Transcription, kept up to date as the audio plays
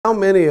How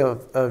many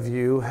of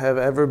you have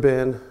ever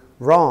been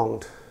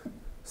wronged,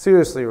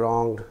 seriously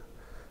wronged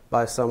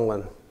by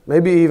someone?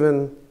 Maybe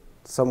even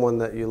someone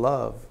that you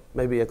love,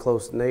 maybe a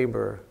close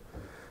neighbor,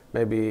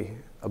 maybe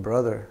a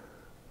brother,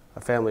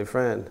 a family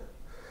friend.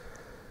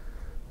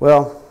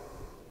 Well,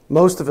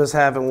 most of us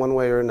have in one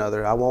way or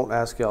another. I won't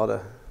ask y'all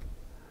to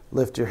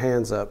lift your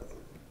hands up.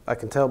 I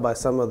can tell by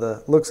some of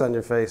the looks on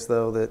your face,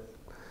 though, that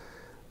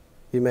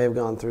you may have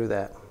gone through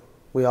that.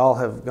 We all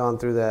have gone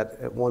through that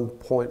at one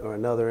point or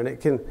another, and it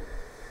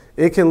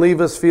can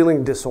leave us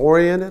feeling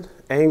disoriented,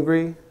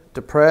 angry,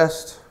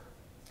 depressed,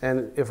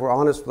 and if we're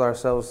honest with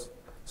ourselves,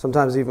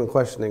 sometimes even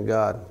questioning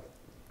God.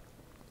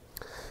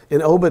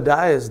 In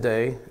Obadiah's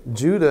day,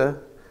 Judah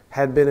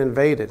had been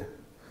invaded,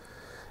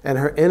 and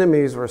her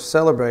enemies were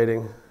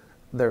celebrating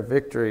their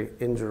victory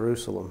in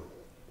Jerusalem.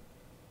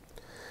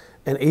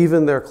 And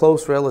even their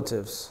close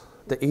relatives,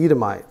 the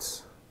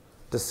Edomites,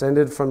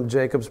 descended from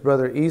Jacob's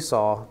brother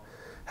Esau,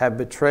 had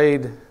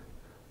betrayed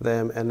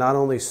them and not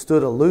only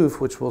stood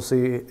aloof, which we'll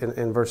see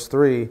in verse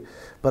 3,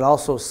 but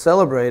also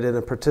celebrated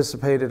and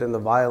participated in the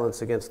violence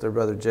against their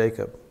brother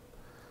Jacob.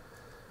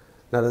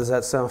 Now, does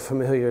that sound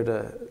familiar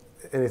to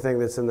anything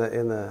that's in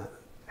the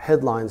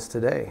headlines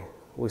today?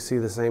 We see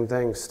the same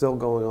thing still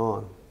going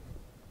on.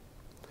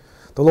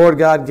 The Lord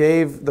God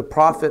gave the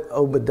prophet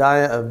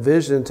Obadiah a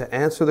vision to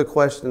answer the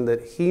question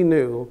that he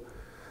knew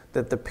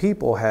that the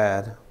people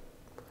had: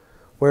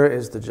 where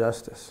is the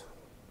justice?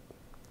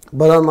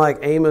 But unlike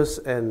Amos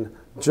and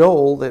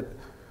Joel that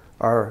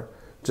are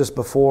just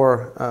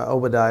before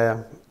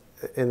Obadiah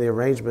in the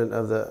arrangement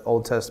of the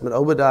Old Testament,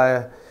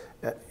 Obadiah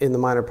in the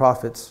Minor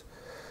Prophets,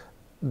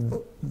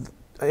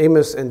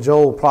 Amos and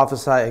Joel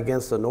prophesy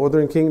against the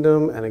northern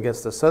kingdom and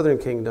against the southern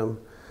kingdom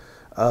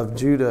of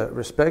Judah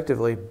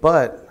respectively,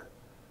 but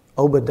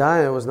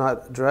Obadiah was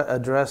not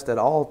addressed at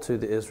all to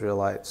the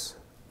Israelites,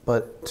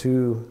 but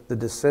to the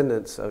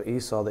descendants of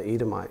Esau, the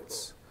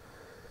Edomites.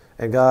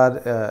 And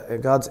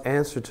God's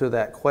answer to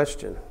that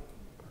question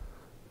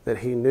that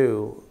he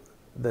knew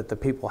that the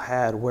people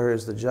had, where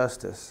is the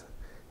justice?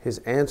 His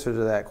answer to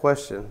that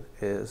question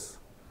is,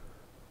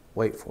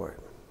 wait for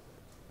it.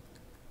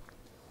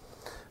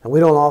 And we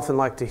don't often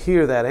like to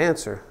hear that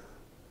answer,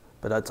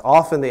 but it's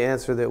often the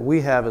answer that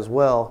we have as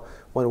well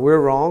when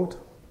we're wronged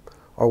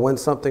or when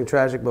something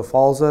tragic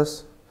befalls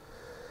us.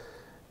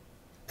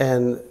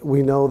 And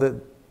we know that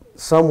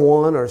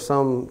someone or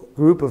some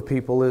group of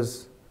people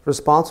is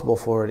responsible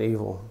for an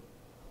evil.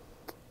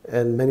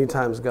 And many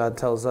times God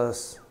tells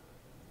us,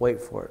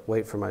 wait for it,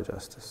 wait for my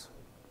justice.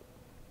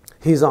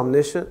 He's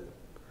omniscient,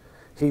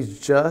 He's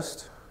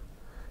just,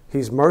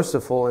 He's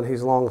merciful, and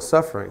He's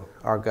long-suffering,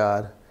 our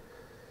God,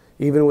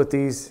 even with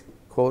these,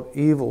 quote,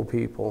 evil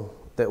people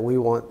that we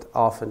want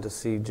often to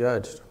see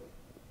judged.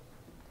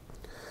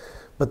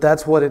 But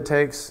that's what it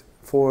takes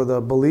for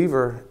the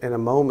believer in a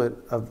moment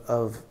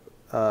of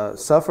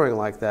suffering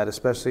like that,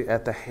 especially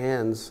at the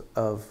hands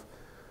of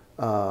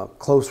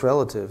close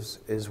relatives,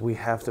 is we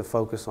have to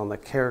focus on the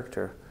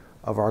character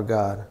of our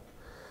God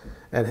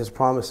and His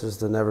promises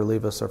to never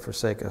leave us or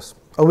forsake us.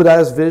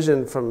 Obadiah's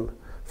vision from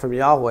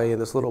Yahweh in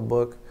this little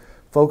book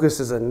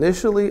focuses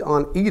initially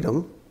on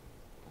Edom,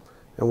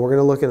 and we're going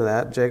to look into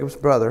that, Jacob's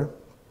brother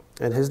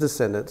and his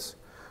descendants,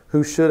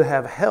 who should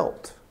have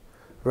helped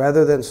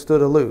rather than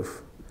stood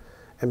aloof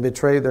and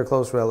betrayed their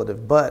close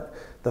relative. But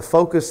the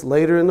focus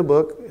later in the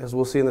book, as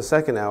we'll see in the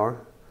second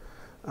hour,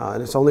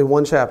 and it's only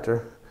one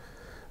chapter,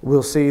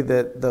 we'll see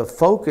that the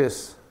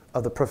focus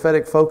of the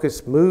prophetic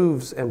focus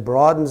moves and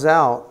broadens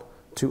out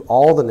to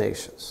all the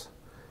nations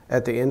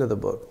at the end of the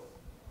book.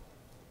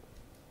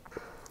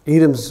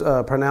 Edom's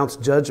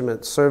pronounced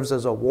judgment serves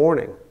as a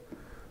warning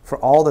for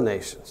all the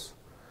nations.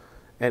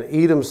 And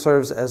Edom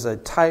serves as a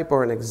type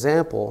or an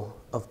example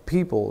of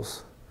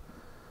peoples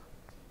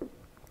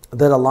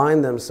that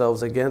align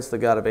themselves against the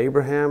God of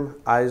Abraham,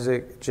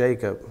 Isaac,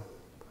 Jacob,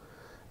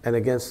 and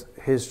against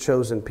His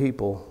chosen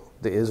people,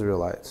 the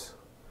Israelites.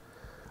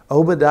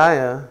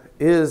 Obadiah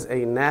is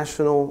a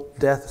national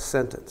death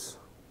sentence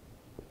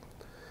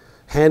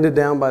handed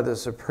down by the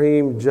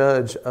supreme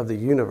judge of the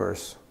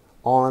universe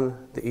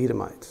on the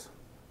Edomites.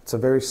 It's a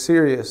very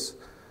serious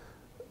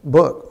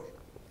book.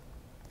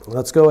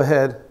 Let's go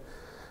ahead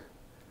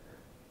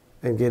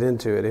and get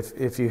into it.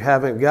 If you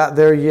haven't got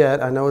there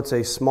yet, I know it's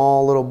a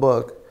small little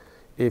book.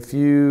 If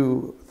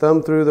you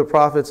thumb through the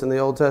prophets in the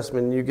Old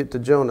Testament and you get to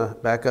Jonah,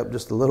 back up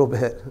just a little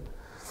bit,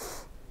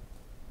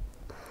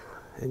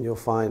 and you'll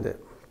find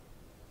it.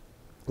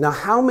 Now,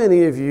 how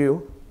many of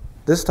you,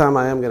 this time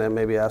I am going to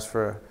maybe ask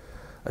for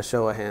a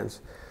show of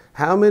hands,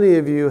 how many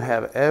of you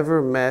have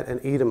ever met an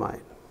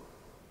Edomite?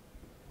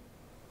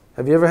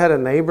 Have you ever had a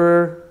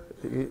neighbor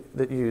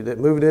that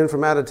moved in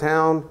from out of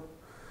town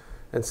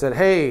and said,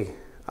 hey,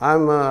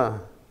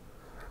 I'm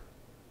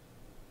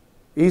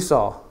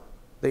Esau,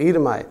 the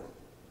Edomite?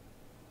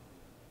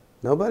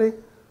 Nobody?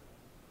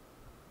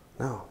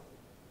 No.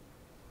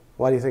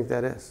 Why do you think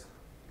that is?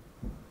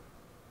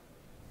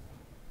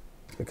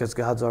 Because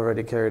God's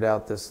already carried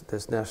out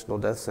this national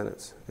death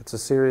sentence. It's a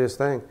serious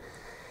thing.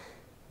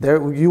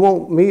 You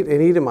won't meet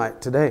an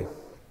Edomite today.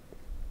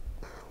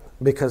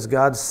 because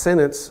God's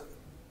sentence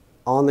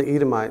on the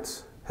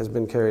Edomites has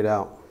been carried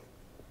out.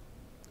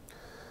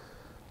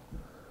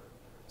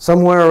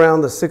 Somewhere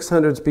around the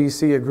 600s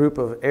BC, a group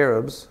of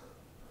Arabs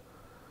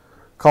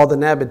called the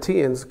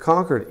Nabateans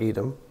conquered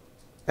Edom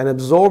and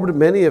absorbed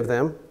many of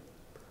them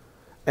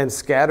and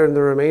scattered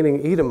the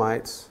remaining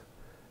Edomites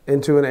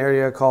into an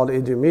area called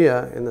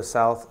Idumea in the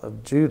south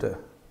of Judah.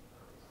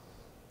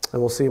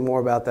 And we'll see more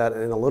about that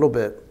in a little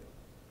bit.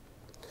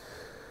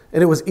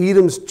 And it was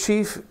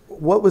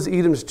what was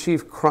Edom's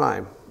chief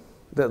crime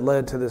that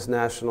led to this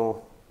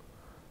national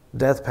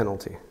death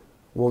penalty?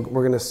 We're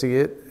going to see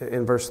it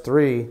in verse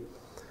 3.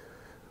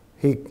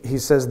 He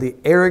says, "The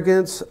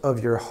arrogance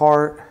of your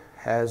heart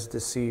has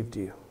deceived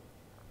you."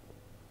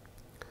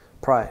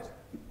 Pride.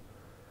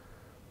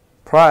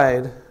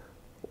 Pride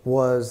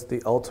was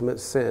the ultimate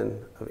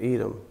sin of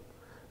Edom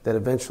that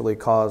eventually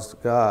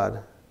caused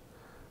God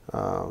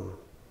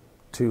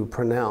to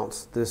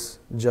pronounce this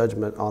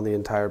judgment on the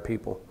entire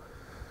people.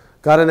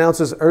 God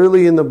announces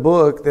early in the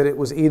book that it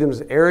was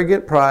Edom's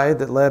arrogant pride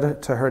that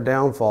led to her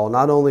downfall.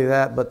 Not only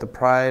that, but the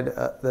pride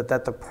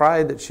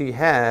that she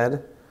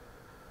had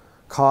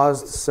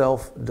caused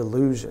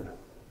self-delusion.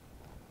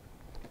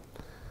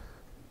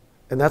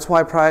 And that's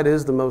why pride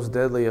is the most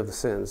deadly of the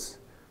sins,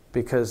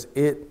 because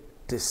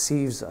it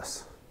deceives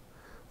us.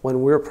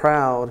 When we're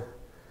proud,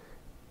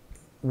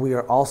 we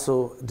are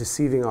also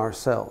deceiving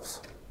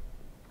ourselves.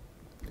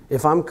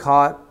 If I'm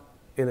caught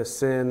in a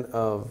sin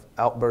of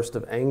outburst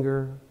of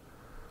anger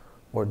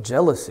or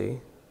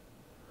jealousy,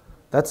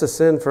 those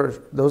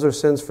are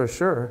sins for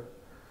sure.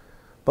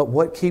 But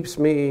what keeps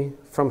me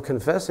from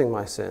confessing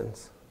my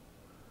sins?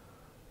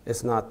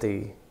 It's not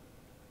the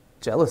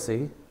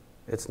jealousy,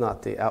 it's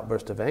not the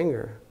outburst of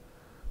anger,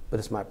 but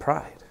it's my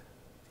pride.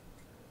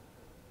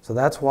 So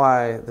that's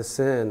why the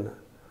sin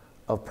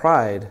of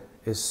pride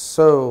is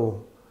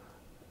so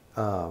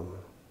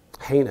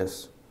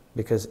heinous,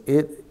 because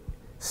it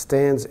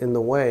stands in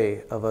the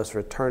way of us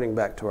returning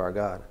back to our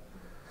God.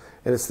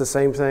 And it's the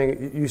same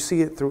thing. You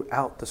see it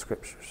throughout the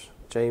scriptures.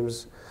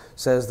 James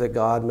says that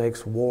God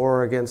makes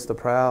war against the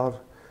proud,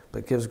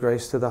 but gives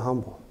grace to the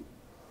humble.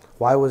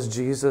 Why was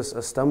Jesus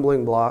a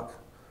stumbling block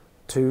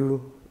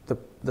to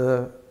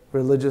the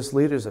religious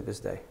leaders of his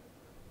day?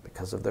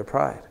 Because of their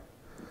pride.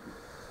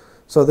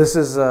 So this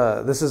is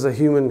a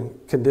human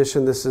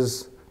condition. This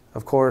is,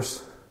 of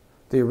course,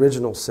 the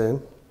original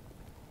sin.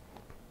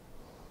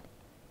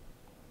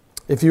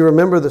 If you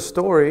remember the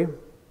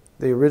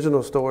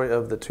original story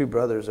of the two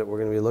brothers that we're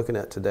going to be looking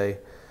at today,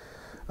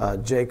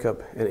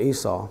 Jacob and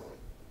Esau.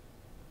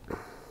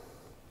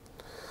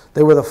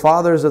 They were the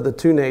fathers of the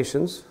two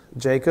nations,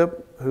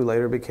 Jacob, who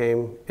later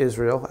became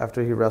Israel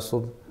after he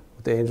wrestled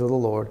with the angel of the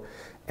Lord,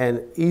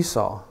 and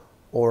Esau,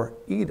 or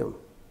Edom.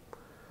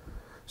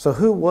 So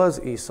who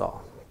was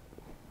Esau?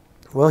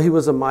 Well, he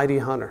was a mighty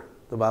hunter.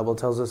 The Bible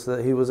tells us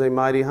that he was a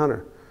mighty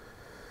hunter.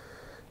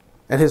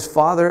 And his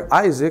father,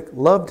 Isaac,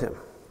 loved him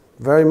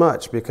very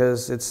much,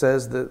 because it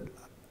says that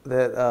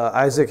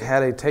Isaac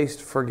had a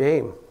taste for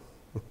game.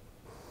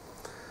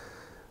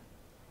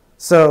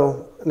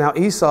 So now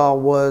Esau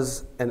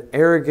was an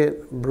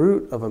arrogant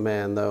brute of a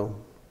man, though,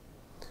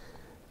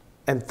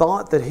 and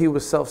thought that he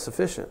was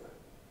self-sufficient.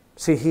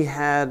 See, he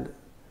had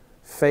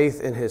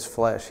faith in his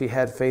flesh. He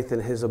had faith in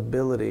his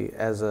ability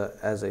as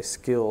a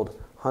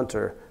skilled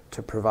hunter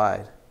to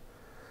provide.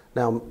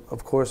 Now,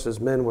 of course, as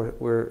men,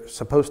 we're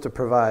supposed to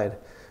provide,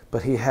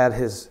 but he had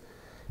his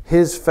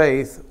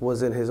faith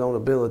was in his own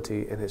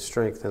ability and his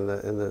strength, and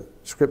the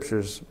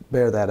scriptures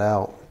bear that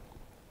out.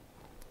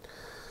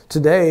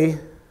 Today,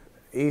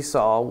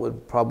 Esau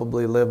would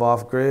probably live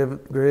off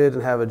grid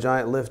and have a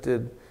giant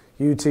lifted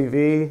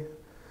UTV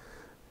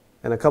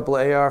and a couple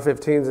of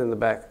AR-15s in the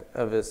back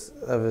of his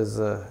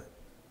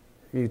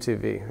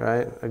UTV,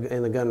 right,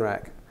 in the gun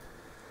rack.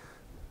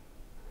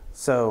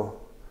 So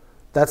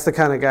that's the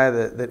kind of guy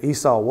that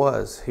Esau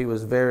was. He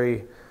was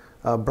very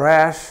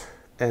brash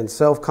and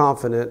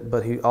self-confident,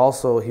 but he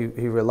also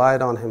he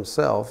relied on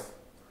himself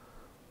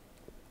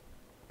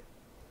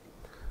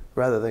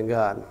rather than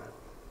God.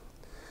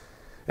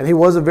 And he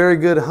was a very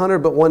good hunter,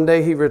 but one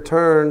day he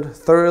returned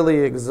thoroughly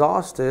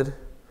exhausted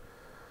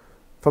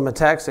from a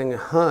taxing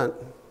hunt,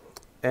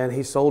 and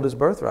he sold his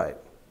birthright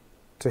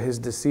to his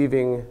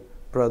deceiving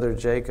brother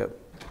Jacob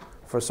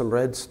for some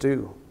red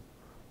stew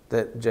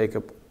that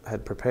Jacob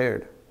had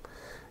prepared.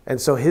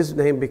 And so his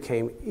name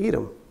became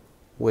Edom,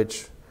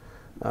 which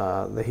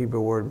the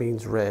Hebrew word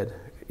means red,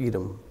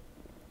 Edom.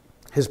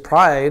 His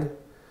pride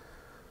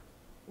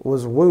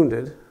was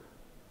wounded,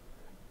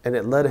 and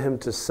it led him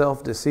to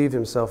self-deceive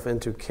himself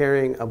into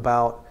caring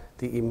about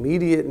the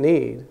immediate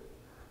need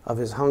of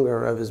his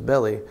hunger, of his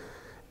belly,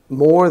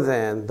 more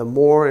than the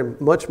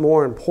much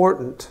more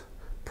important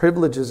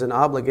privileges and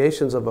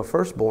obligations of a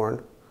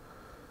firstborn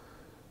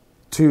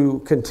to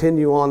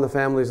continue on the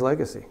family's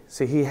legacy.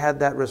 See, he had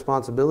that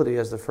responsibility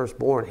as the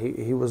firstborn.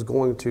 He was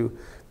going to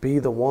be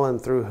the one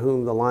through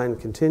whom the line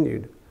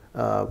continued.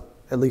 At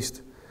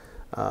least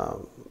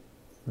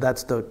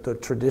that's the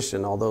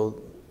tradition, although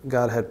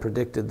God had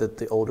predicted that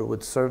the older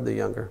would serve the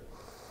younger.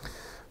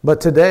 But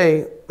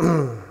today,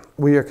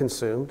 we are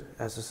consumed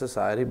as a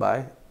society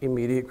by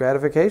immediate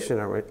gratification,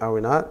 are we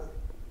not?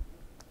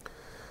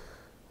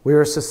 We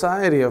are a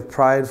society of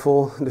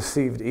prideful,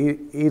 deceived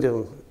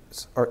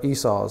Edoms, or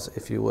Esau's,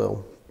 if you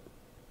will.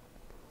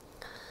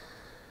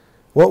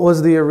 What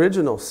was the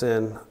original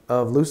sin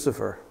of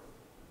Lucifer,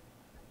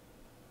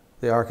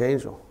 the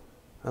archangel?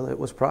 Well, it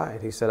was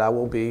pride. He said, I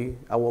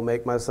will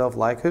make myself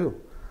like who?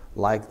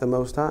 Like the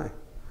Most High.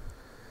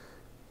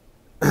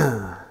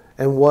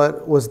 And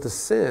what was the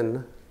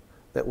sin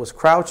that was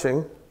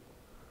crouching,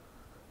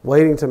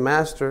 waiting to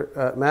master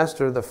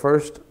the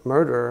first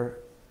murderer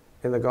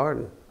in the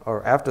garden,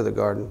 or after the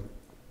garden,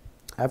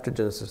 after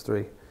Genesis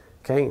 3?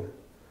 Cain.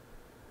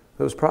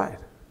 It was pride.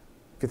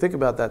 If you think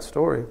about that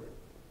story,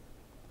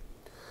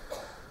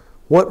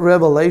 what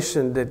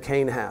revelation did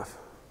Cain have?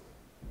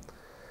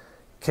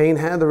 Cain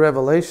had the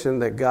revelation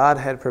that God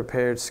had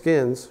prepared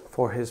skins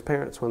for his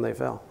parents when they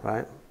fell,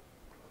 right?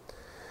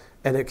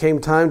 And it came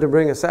time to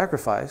bring a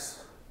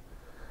sacrifice.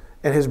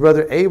 And his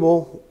brother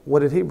Abel, what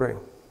did he bring?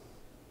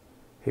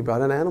 He brought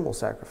an animal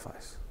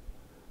sacrifice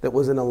that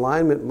was in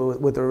alignment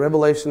with the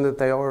revelation that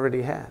they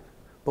already had.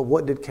 But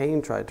what did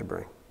Cain try to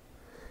bring?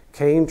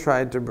 Cain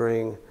tried to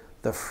bring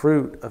the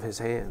fruit of his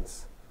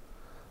hands.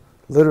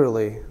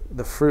 Literally,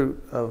 the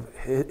fruit of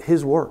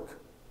his work.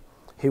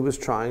 He was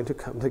trying to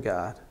come to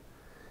God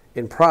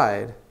in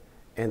pride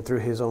and through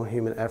his own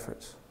human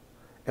efforts.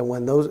 And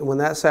when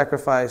that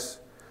sacrifice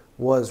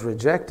was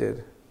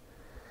rejected,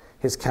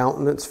 his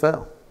countenance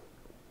fell.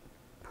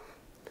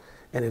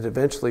 And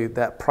eventually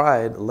that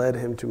pride led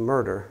him to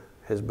murder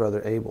his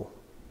brother Abel.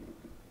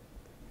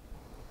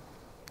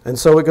 And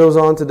so it goes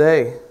on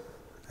today,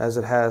 as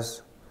it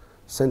has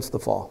since the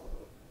fall.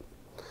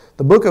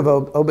 The book of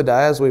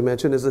Obadiah, as we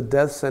mentioned, is a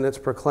death sentence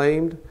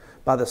proclaimed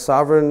by the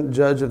sovereign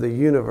judge of the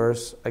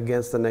universe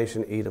against the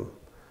nation Edom,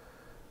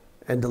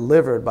 and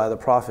delivered by the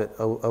prophet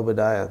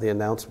Obadiah.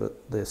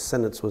 The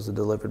sentence was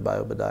delivered by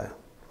Obadiah.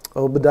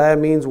 Obadiah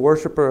means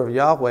worshiper of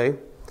Yahweh,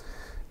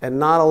 and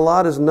not a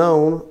lot is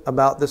known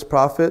about this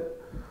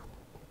prophet,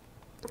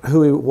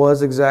 who he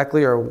was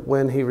exactly or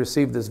when he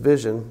received this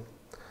vision.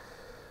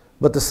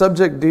 But the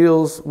subject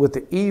deals with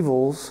the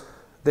evils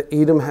that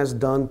Edom has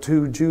done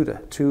to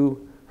Judah,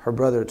 to her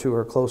brother, to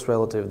her close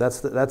relative.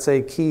 That's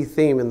a key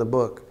theme in the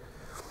book.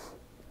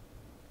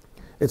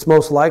 It's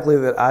most likely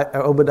that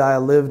Obadiah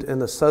lived in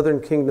the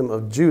southern kingdom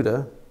of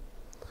Judah.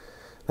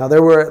 Now,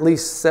 there were at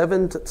least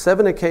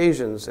seven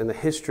occasions in the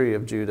history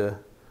of Judah,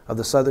 of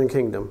the southern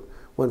kingdom,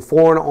 when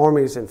foreign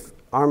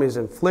armies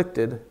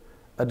inflicted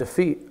a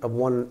defeat of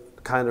one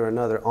kind or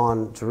another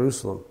on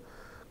Jerusalem,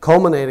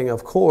 culminating,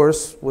 of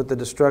course, with the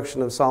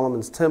destruction of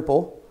Solomon's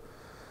temple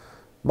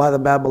by the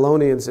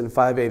Babylonians in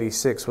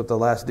 586 with the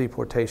last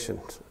deportation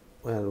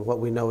and what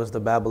we know as the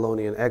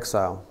Babylonian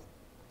exile.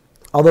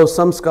 Although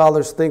some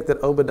scholars think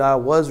that Obadiah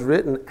was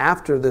written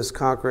after this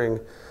conquering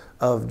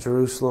of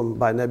Jerusalem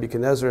by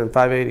Nebuchadnezzar in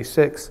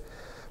 586,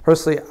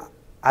 personally,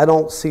 I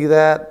don't see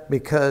that,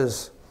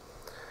 because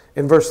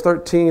in verse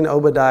 13,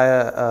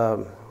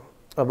 Obadiah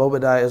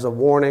is a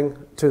warning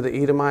to the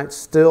Edomites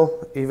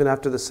still, even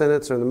after the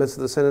sentence or in the midst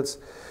of the sentence.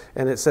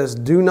 And it says,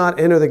 do not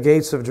enter the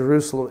gates of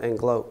Jerusalem and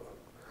gloat.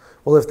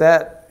 Well, if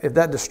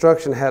that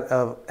destruction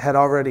had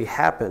already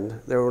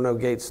happened, there were no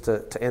gates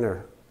to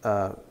enter,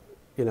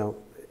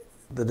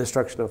 the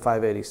destruction of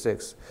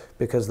 586,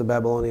 because the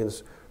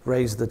Babylonians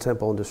razed the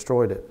temple and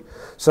destroyed it.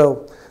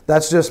 So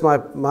that's just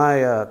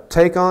my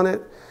take on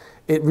it.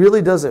 It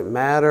really doesn't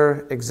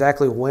matter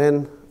exactly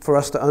when for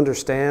us to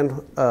understand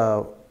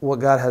what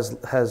God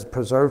has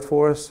preserved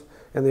for us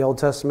in the Old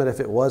Testament, if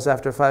it was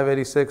after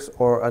 586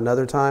 or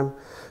another time.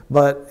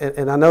 But,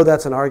 and I know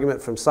that's an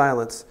argument from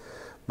silence,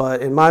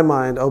 but in my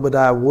mind,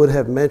 Obadiah would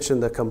have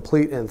mentioned the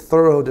complete and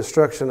thorough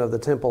destruction of the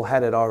temple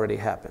had it already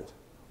happened.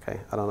 Okay,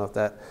 I don't know if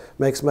that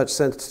makes much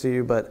sense to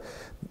you, but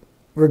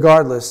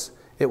regardless,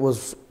 it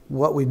was,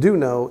 what we do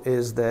know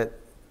is that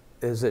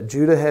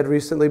Judah had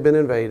recently been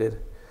invaded,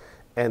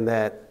 and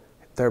that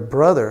their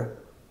brother,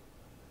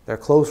 their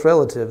close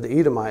relative, the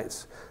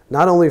Edomites,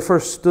 not only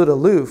first stood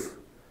aloof,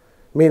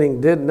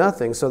 meaning did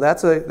nothing. So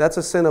that's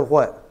a sin of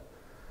what?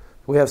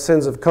 We have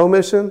sins of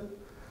commission,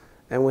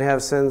 and we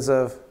have sins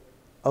of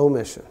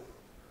omission.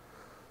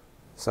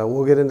 So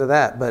we'll get into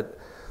that.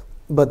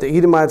 But the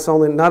Edomites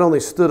not only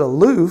stood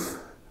aloof,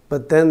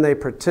 but then they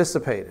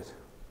participated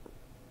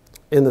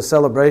in the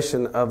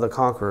celebration of the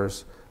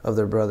conquerors of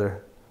their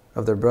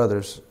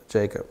brothers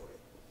Jacob.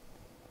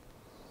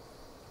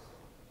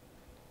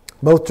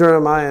 Both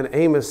Jeremiah and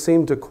Amos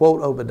seem to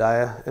quote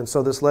Obadiah, and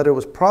so this letter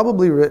was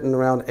probably written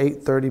around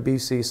 830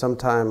 BC,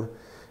 sometime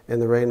in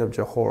the reign of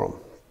Jehoram.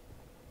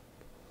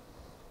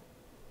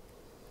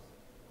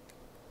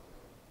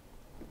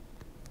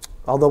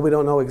 Although we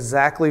don't know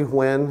exactly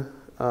when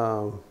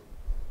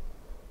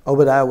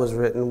Obadiah was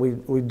written,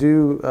 we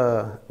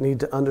do need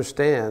to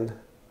understand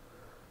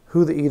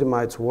who the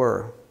Edomites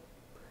were.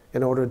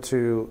 In order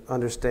to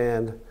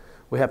understand,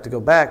 we have to go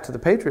back to the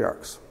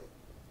patriarchs.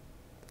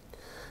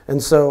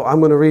 And so I'm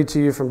going to read to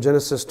you from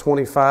Genesis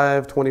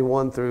 25,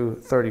 21 through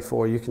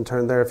 34. You can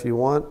turn there if you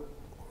want.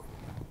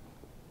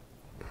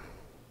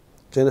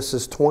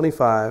 Genesis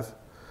 25,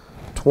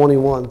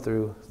 21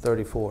 through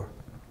 34.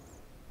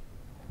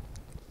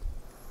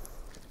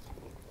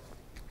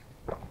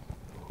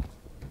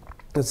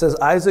 It says,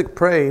 Isaac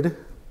prayed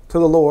to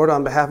the Lord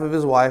on behalf of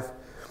his wife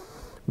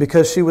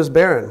because she was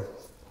barren.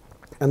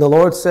 And the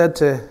Lord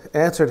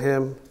answered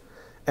him,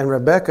 and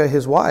Rebekah,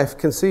 his wife,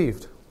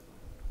 conceived.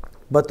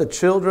 But the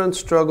children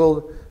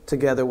struggled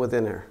together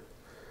within her.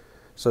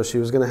 So she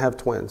was going to have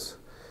twins.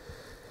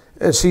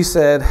 And she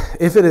said,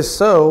 if it is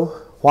so,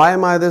 why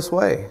am I this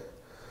way?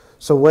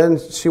 So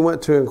she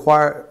went to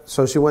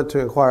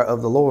inquire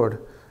of the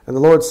Lord. And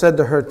the Lord said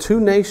to her, 2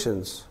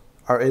 nations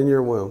are in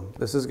your womb.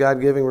 This is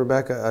God giving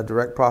Rebekah a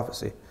direct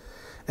prophecy.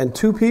 And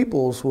 2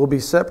 peoples will be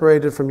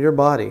separated from your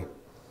body.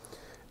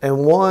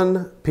 And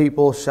one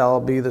people shall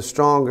be the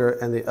stronger,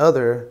 and the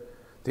other,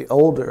 the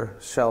older,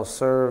 shall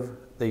serve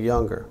the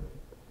younger.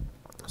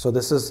 So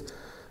this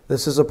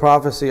is a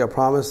prophecy, a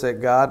promise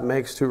that God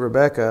makes to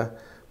Rebekah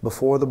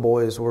before the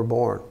boys were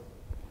born.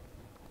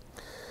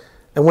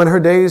 And when her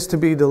days to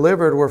be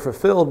delivered were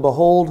fulfilled,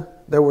 behold,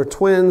 there were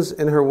twins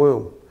in her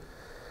womb.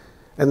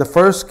 And the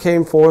first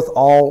came forth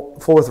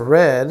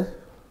red,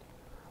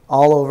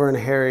 all over and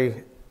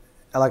hairy,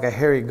 like a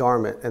hairy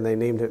garment, and they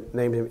named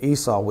him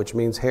Esau, which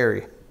means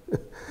hairy.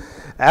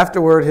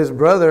 Afterward, his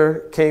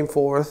brother came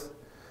forth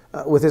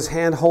with his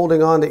hand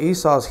holding on to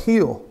Esau's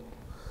heel.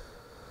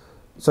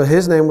 So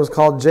his name was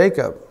called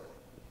Jacob.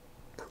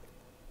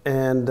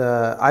 And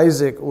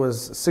Isaac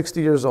was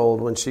 60 years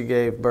old when she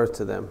gave birth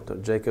to them. So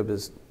Jacob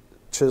is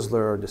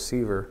chiseler or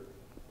deceiver.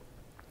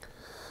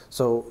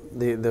 So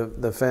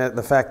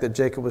the fact that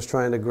Jacob was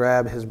trying to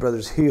grab his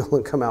brother's heel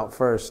and come out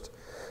first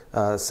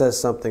says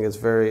something. It's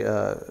very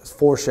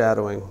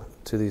foreshadowing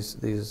to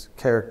these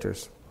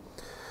characters.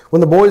 When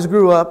the boys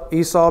grew up,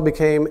 Esau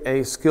became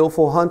a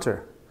skillful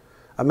hunter,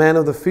 a man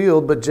of the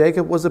field, but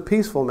Jacob was a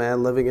peaceful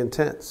man living in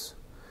tents.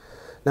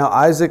 Now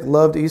Isaac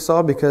loved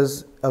Esau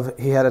because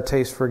he had a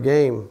taste for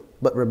game,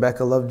 but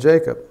Rebekah loved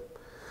Jacob.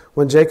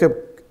 When Jacob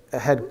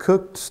had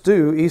cooked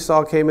stew,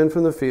 Esau came in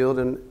from the field,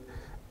 and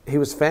he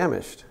was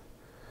famished.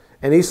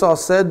 And Esau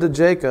said to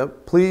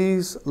Jacob,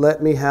 please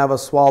let me have a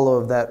swallow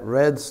of that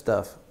red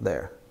stuff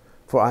there,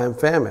 for I am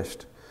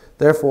famished.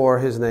 Therefore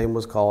his name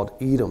was called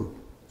Edom,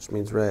 which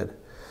means red.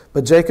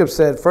 But Jacob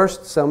said,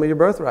 first sell me your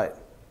birthright.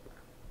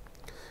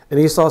 And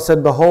Esau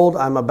said, behold,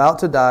 I am about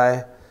to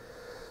die,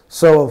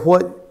 so of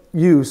what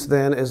use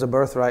then is a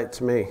birthright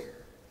to me?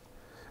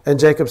 And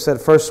Jacob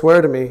said, first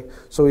swear to me.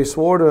 So he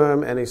swore to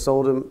him, and he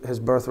sold him his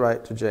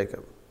birthright to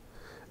Jacob.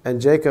 And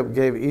Jacob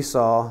gave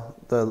Esau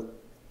the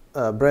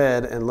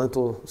bread and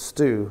lentil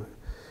stew,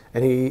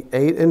 and he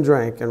ate and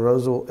drank and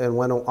rose and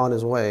went on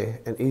his way,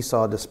 and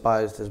Esau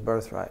despised his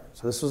birthright.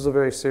 So this was a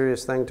very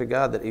serious thing to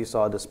God, that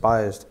Esau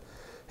despised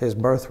his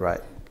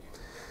birthright.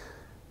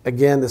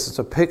 Again, this is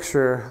a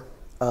picture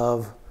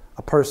of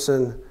a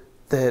person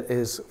that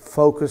is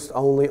focused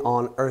only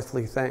on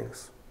earthly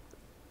things,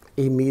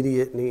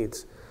 immediate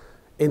needs,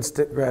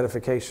 instant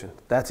gratification.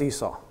 That's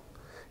Esau.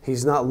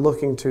 He's not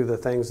looking to the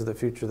things of the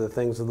future, the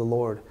things of the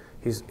Lord.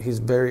 He's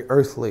very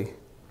earthly.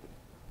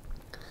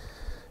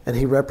 And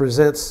he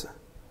represents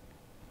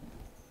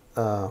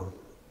the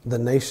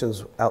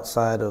nations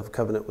outside of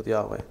covenant with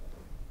Yahweh.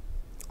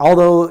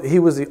 Although he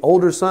was the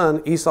older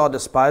son, Esau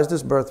despised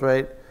his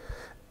birthright,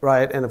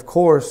 right? And of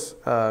course,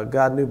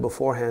 God knew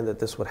beforehand that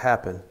this would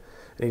happen.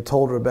 And he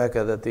told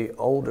Rebekah that the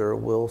older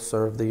will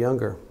serve the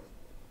younger.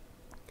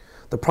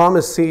 The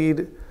promised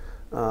seed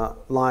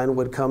line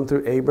would come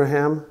through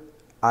Abraham,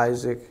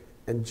 Isaac,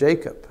 and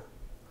Jacob.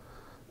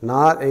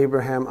 Not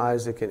Abraham,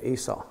 Isaac, and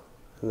Esau.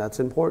 And that's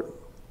important.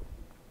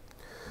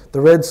 The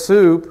red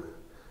soup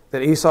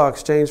that Esau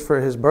exchanged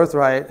for his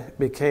birthright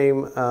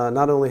became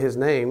not only his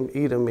name,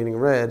 Edom, meaning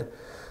red,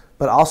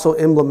 but also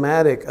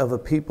emblematic of a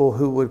people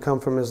who would come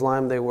from his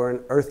line. They were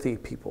an earthy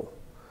people,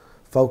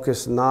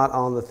 focused not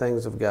on the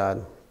things of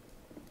God,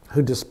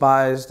 who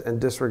despised and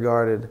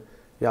disregarded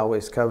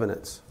Yahweh's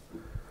covenants.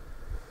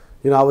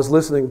 You know, I was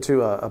listening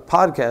to a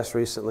podcast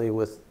recently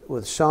with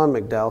Sean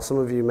McDowell. Some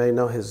of you may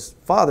know his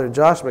father,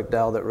 Josh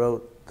McDowell, that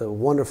wrote the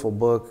wonderful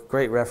book,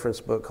 great reference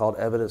book called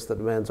Evidence That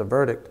Demands a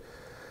Verdict.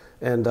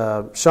 And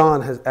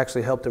Sean has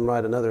actually helped him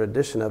write another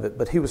edition of it.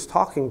 But he was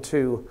talking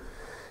to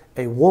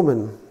a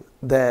woman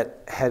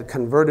that had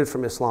converted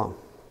from Islam.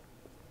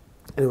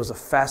 And it was a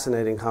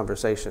fascinating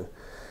conversation.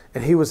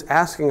 And he was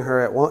asking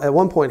her, at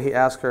one point he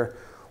asked her,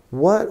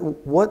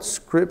 what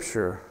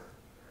scripture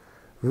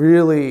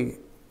really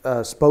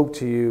spoke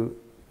to you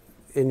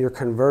in your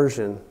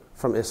conversion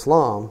from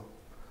Islam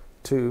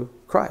to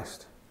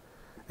Christ?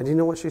 And do you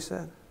know what she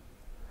said?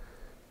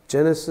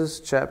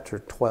 Genesis chapter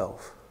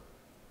 12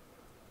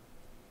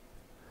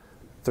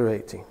 through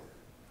 18.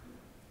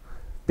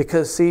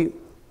 Because see,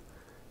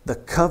 the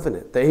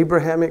covenant, the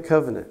Abrahamic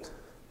covenant,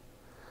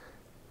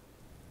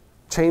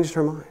 changed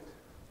her mind.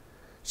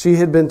 She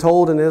had been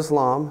told in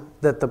Islam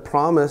that the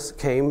promise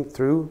came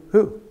through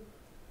who?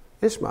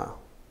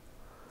 Ishmael.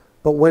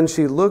 But when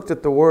she looked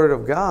at the Word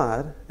of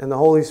God and the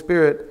Holy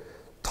Spirit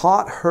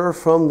taught her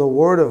from the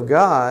Word of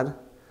God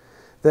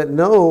that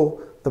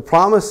no, the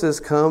promises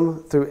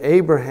come through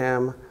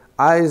Abraham,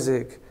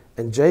 Isaac,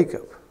 and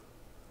Jacob.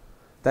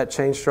 That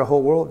changed her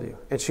whole worldview.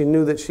 And she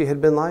knew that she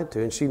had been lied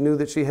to, and she knew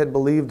that she had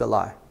believed a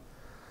lie.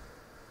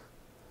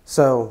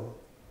 So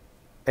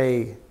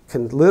a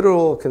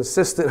literal,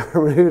 consistent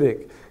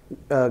hermeneutic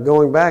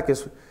going back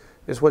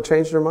is what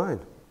changed her mind.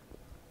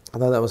 I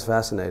thought that was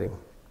fascinating.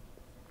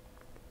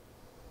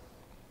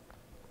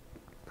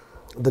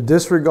 The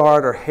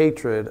disregard or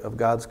hatred of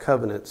God's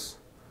covenants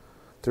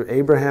through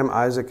Abraham,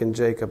 Isaac, and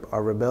Jacob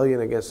are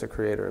rebellion against the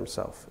Creator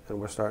himself. And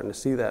we're starting to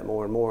see that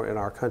more and more in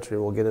our country.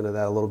 We'll get into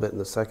that a little bit in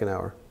the second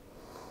hour.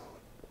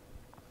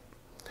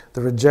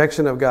 The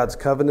rejection of God's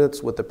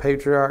covenants with the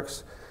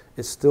patriarchs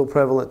is still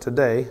prevalent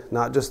today,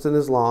 not just in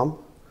Islam,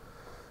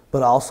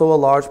 but also a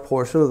large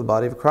portion of the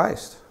body of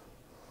Christ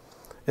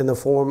in the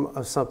form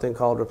of something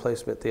called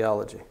replacement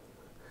theology.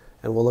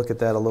 And we'll look at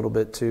that a little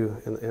bit too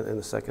in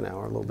the second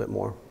hour, a little bit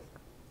more.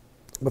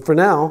 But for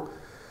now,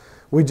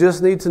 we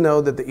just need to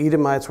know that the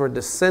Edomites were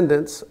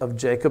descendants of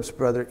Jacob's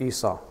brother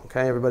Esau.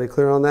 Okay, everybody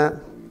clear on that?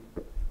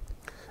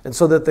 And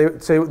so that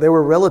they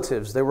were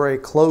relatives. They were a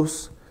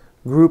close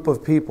group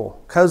of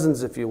people,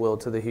 cousins, if you will,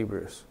 to the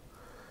Hebrews.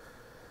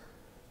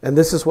 And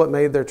this is what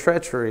made their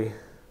treachery,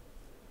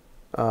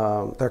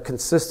 their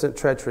consistent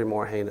treachery,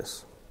 more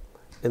heinous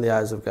in the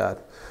eyes of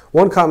God.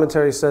 One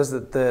commentary says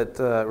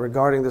that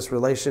regarding this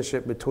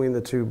relationship between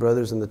the two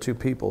brothers and the two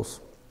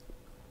peoples,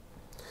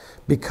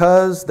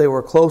 because they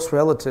were close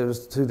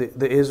relatives to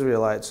the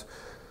Israelites,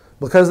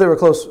 because they were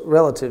close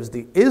relatives,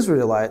 the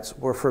Israelites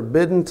were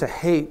forbidden to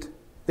hate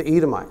the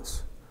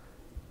Edomites.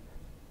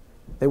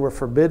 They were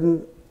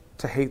forbidden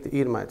to hate the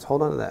Edomites.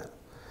 Hold on to that.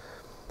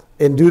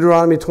 In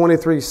Deuteronomy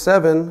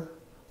 23:7,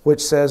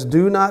 which says,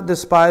 "Do not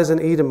despise an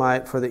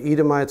Edomite, for the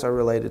Edomites are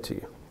related to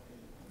you."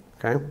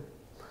 Okay?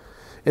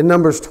 In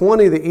Numbers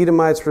 20, the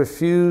Edomites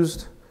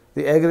refused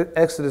the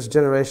Exodus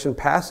generation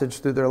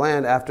passage through their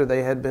land after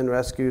they had been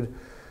rescued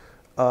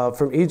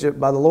from Egypt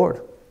by the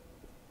Lord.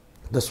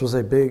 This was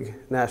a big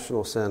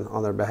national sin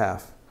on their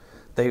behalf.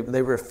 They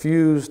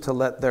refused to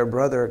let their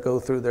brother go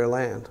through their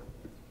land.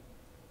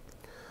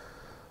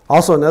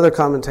 Also, another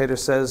commentator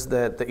says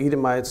that the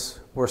Edomites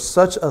were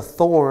such a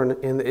thorn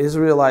in the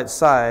Israelite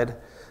side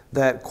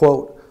that,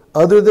 quote,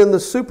 other than the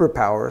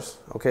superpowers,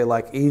 okay,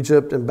 like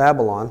Egypt and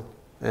Babylon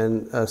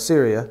and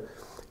Syria,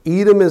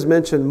 Edom is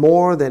mentioned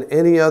more than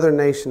any other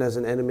nation as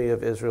an enemy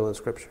of Israel in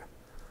Scripture.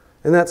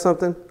 Isn't that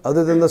something?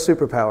 Other than the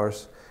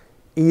superpowers,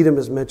 Edom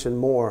is mentioned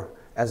more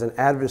as an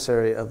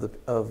adversary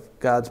of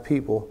God's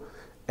people,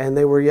 and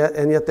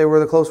yet they were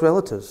the close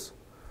relatives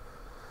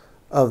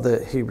of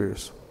the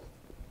Hebrews.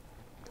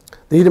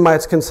 The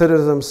Edomites considered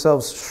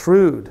themselves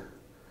shrewd,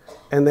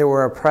 and they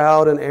were a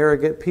proud and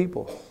arrogant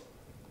people,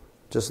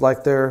 just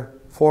like their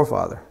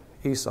forefather,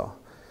 Esau.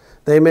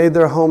 They made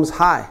their homes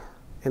high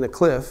in a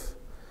cliff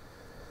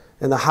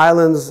in the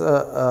highlands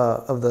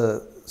of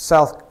the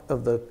south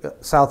of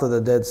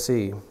the Dead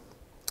Sea,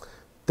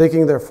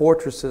 thinking their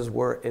fortresses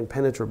were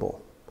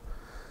impenetrable.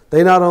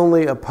 They not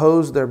only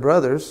opposed their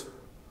brothers,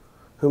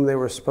 whom they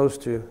were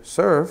supposed to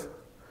serve,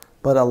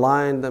 but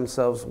aligned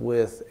themselves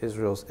with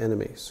Israel's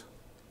enemies.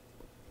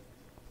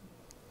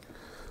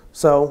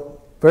 So,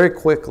 very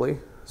quickly,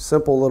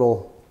 simple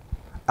little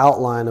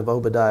outline of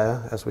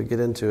Obadiah as we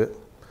get into it.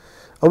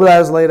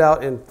 Obadiah is laid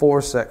out in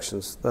 4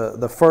 sections.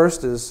 The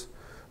first is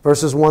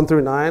verses 1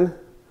 through 9.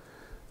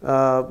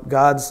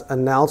 God's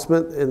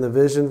announcement in the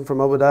vision from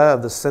Obadiah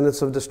of the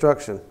sentence of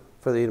destruction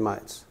for the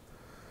Edomites.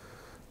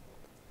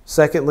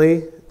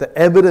 Secondly, the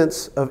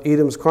evidence of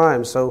Edom's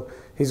crime. So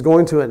he's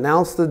going to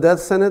announce the death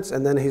sentence,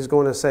 and then he's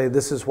going to say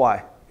this is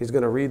why. He's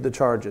going to read the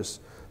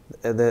charges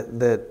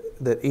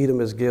that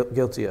Edom is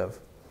guilty of.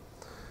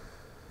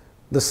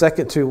 The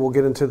second two we'll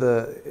get into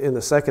in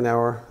the second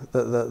hour.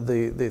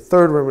 The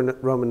third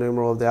Roman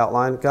numeral of the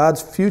outline,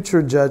 God's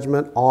future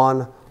judgment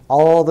on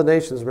all the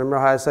nations. Remember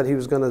how I said he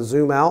was going to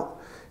zoom out?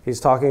 He's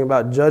talking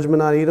about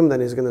judgment on Edom,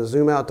 then he's going to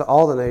zoom out to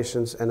all the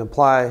nations and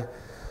apply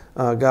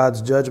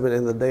God's judgment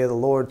in the day of the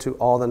Lord to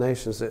all the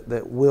nations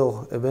that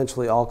will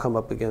eventually all come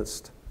up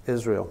against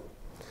Israel.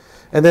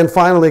 And then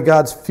finally,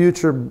 God's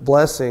future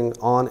blessing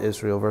on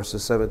Israel,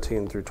 verses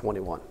 17 through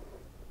 21.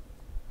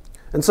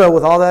 And so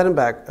with all that in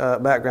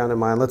background in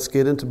mind, let's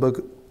get into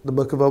the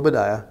book of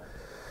Obadiah,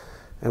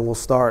 and we'll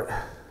start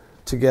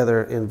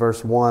together in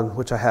verse 1,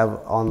 which I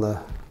have on the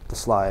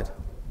slide.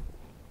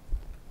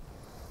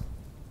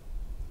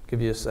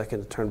 Give you a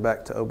second to turn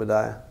back to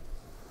Obadiah.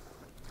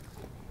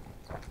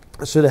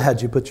 I should have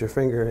had you put your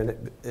finger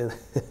in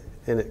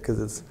it because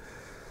it's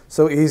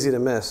so easy to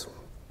miss.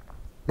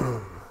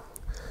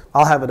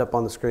 I'll have it up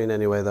on the screen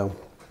anyway, though.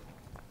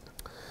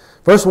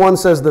 Verse 1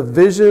 says, "The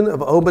vision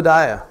of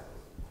Obadiah.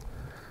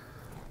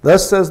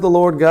 Thus says the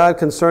Lord God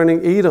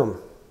concerning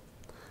Edom.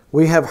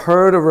 We have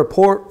heard a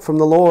report from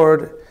the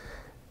Lord,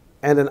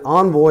 and an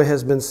envoy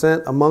has been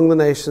sent among the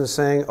nations,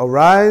 saying,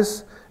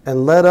 Arise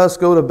and let us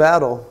go to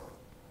battle,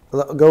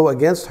 go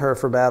against her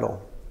for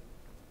battle.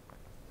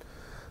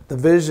 The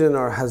vision,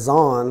 or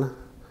hazon,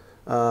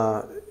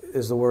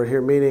 is the word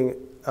here, meaning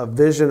a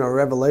vision or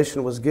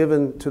revelation was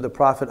given to the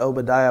prophet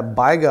Obadiah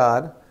by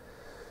God.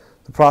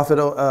 The prophet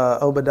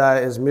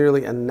Obadiah is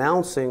merely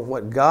announcing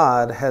what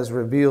God has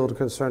revealed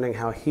concerning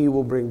how he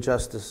will bring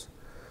justice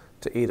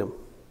to Edom.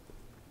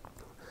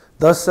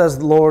 Thus says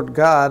the Lord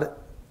God,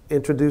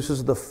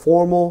 introduces the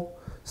formal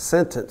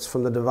sentence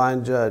from the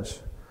divine judge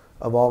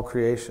of all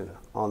creation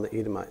on the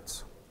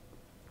Edomites.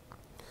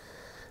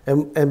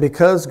 And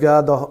because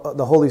God,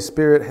 the Holy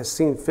Spirit, has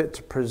seen fit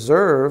to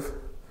preserve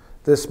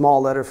this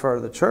small letter for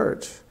the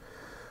church,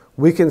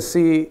 we can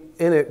see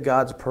in it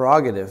God's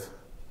prerogative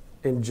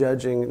in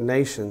judging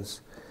nations,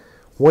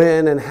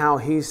 when and how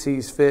he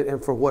sees fit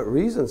and for what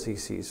reasons he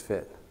sees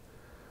fit.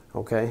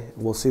 Okay?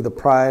 We'll see the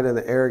pride and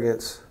the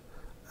arrogance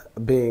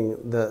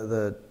being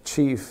the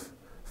chief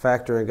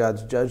factor in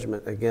God's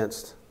judgment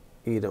against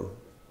Edom.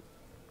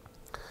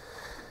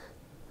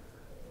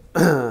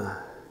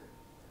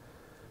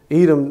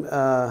 Edom,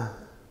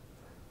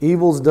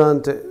 evils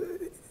done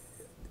to...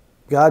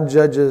 God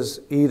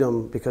judges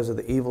Edom because of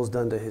the evils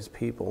done to his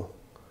people.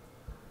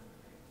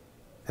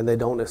 And they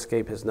don't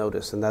escape his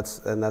notice, and that's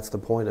the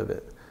point of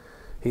it.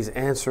 He's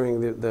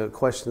answering the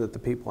question that the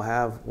people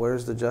have: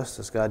 where's the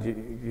justice, God?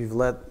 You've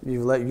let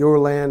your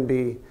land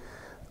be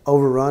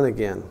overrun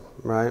again,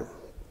 right?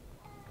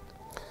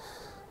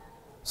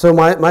 So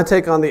my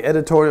take on the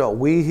editorial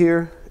 "we"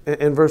 here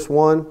in verse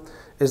 1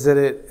 is that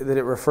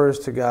it refers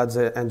to God's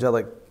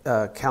angelic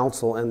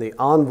counsel, and the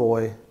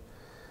envoy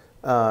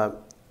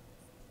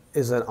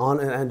is an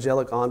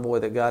angelic envoy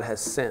that God has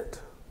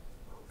sent.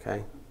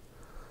 Okay.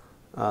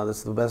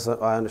 That's the best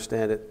I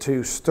understand it,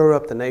 to stir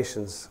up the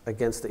nations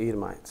against the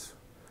Edomites.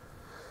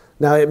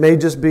 Now, it may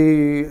just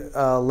be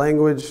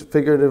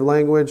figurative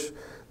language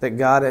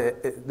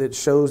that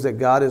shows that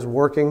God is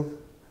working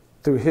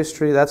through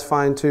history. That's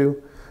fine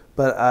too,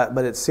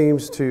 but it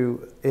seems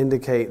to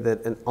indicate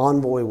that an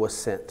envoy was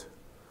sent,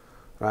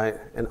 right?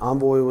 An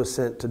envoy was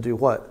sent to do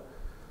what?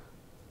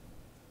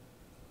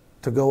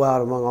 To go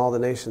out among all the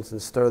nations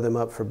and stir them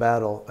up for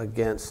battle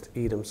against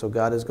Edom. So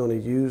God is going to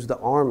use the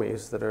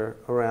armies that are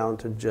around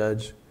to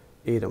judge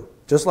Edom.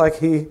 Just like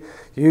he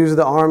used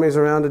the armies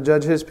around to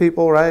judge his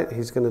people, right?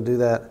 He's going to do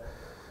that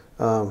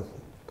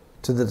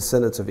to the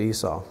descendants of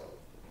Esau.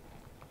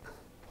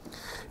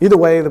 Either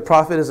way, the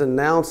prophet is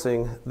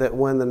announcing that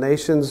when the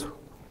nations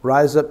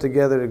rise up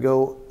together to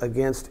go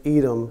against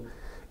Edom,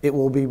 it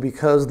will be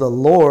because the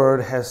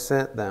Lord has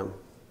sent them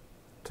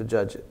to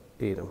judge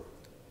Edom.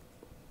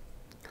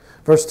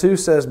 Verse 2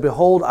 says,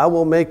 "Behold, I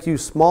will make you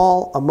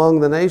small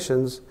among the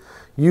nations.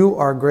 You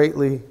are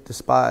greatly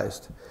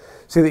despised."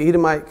 See, the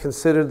Edomite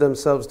considered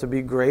themselves to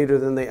be greater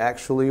than they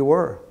actually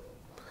were.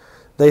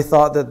 They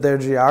thought that their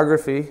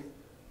geography,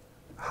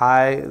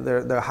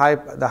 the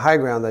high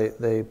ground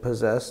they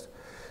possessed,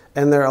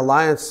 and their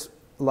alliances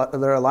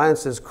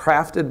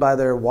crafted by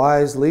their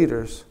wise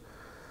leaders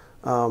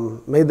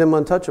made them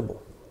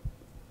untouchable.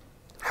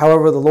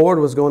 However, the Lord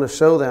was going to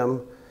show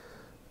them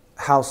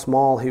how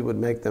small he would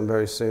make them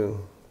very soon.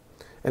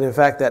 And in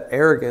fact, that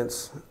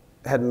arrogance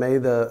had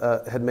made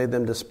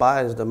them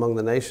despised among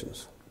the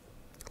nations.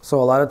 So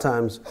a lot of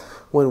times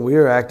when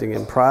we're acting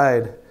in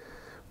pride,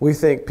 we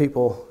think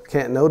people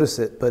can't notice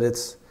it, but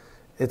it's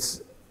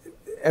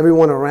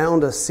everyone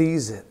around us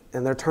sees it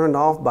and they're turned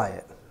off by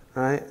it,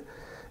 right?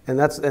 And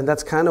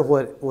that's kind of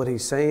what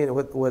he's saying,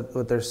 what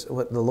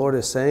the Lord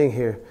is saying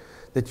here,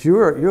 that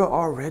you're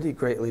already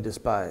greatly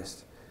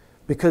despised.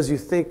 Because you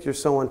think you're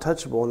so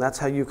untouchable, and that's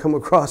how you come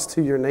across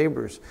to your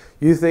neighbors.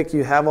 You think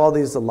you have all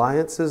these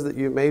alliances that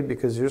you made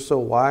because you're so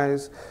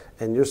wise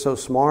and you're so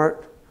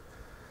smart.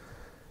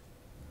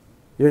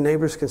 Your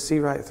neighbors can see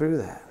right through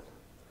that.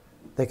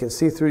 They can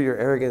see through your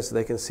arrogance.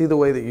 They can see the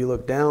way that you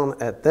look down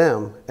at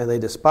them, and they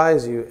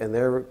despise you, and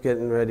they're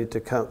getting ready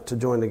to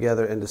join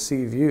together and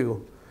deceive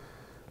you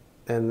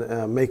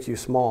and make you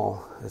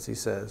small, as he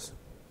says.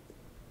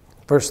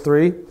 Verse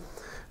 3,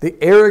 "The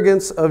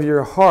arrogance of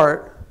your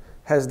heart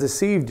has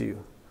deceived you,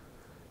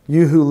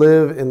 you who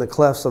live in the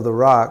clefts of the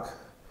rock,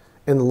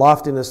 in the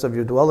loftiness of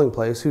your dwelling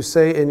place, who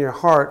say in your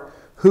heart,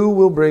 who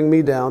will bring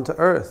me down to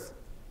earth?"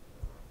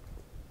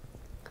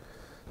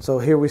 So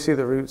here we see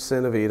the root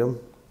sin of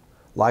Edom.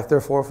 Like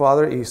their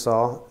forefather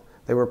Esau,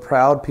 they were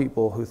proud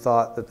people who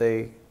thought that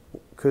they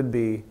could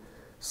be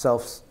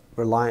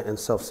self-reliant and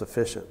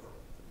self-sufficient.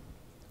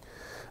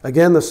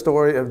 Again, the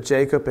story of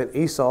Jacob and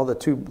Esau, the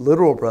two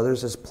literal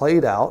brothers, is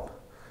played out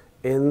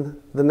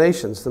in the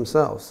nations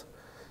themselves.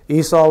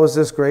 Esau was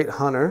this great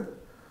hunter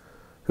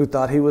who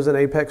thought he was an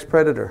apex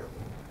predator,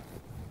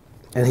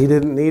 and he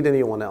didn't need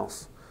anyone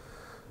else.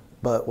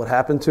 But what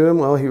happened to him?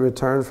 Well, he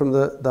returned from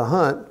the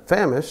hunt,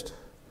 famished,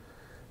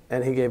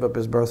 and he gave up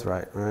his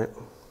birthright, right?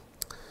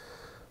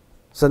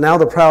 So now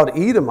the proud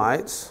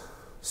Edomites,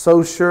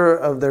 so sure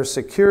of their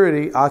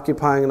security,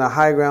 occupying the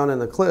high ground in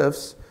the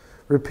cliffs,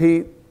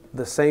 repeat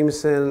the same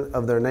sin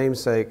of their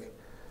namesake,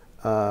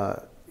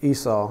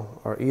 Esau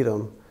or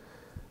Edom,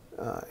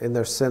 in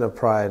their sin of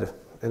pride.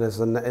 And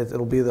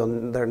it'll be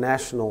their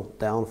national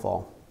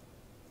downfall.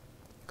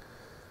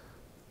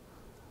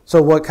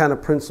 So what kind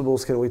of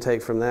principles can we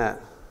take from that?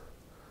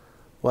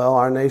 Well,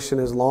 our nation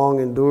has long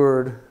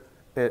endured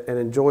and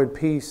enjoyed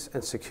peace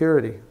and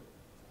security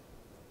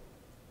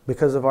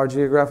because of our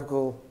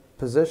geographical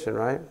position,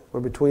 right? We're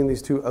between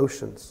these two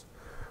oceans.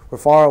 We're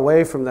far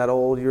away from that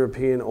old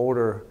European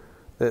order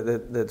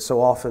that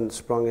so often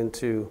sprung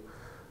into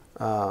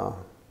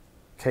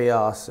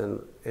chaos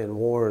and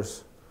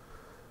wars.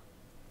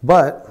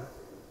 But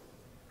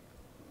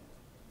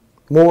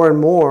more and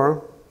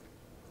more,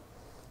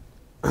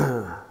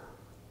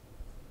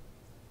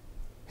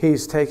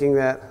 he's taking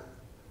that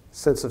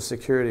sense of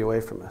security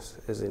away from us,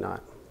 is he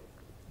not?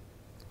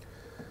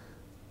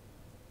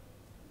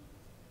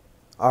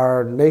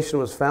 Our nation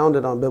was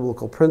founded on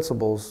biblical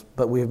principles,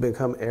 but we've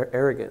become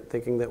arrogant,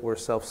 thinking that we're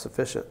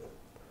self-sufficient.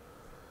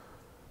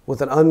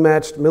 With an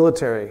unmatched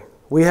military,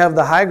 we have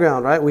the high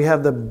ground, right? We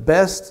have the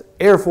best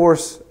Air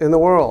Force in the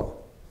world.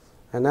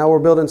 And now we're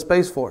building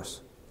Space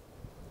Force.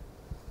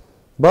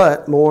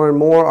 But more and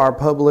more our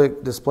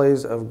public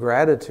displays of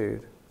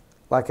gratitude,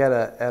 like at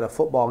a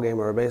football game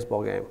or a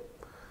baseball game.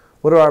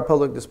 What are our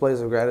public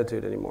displays of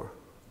gratitude anymore?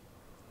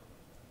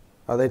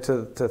 Are they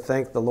to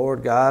thank the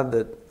Lord God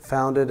that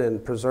founded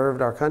and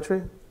preserved our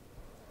country?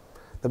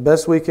 The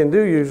best we can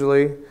do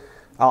usually,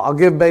 I'll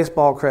give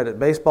baseball credit.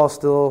 Baseball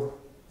still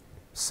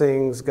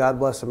sings God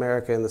Bless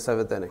America in the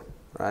 7th inning,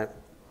 right?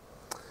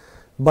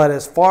 But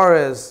as far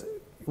as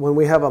when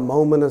we have a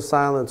moment of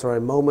silence or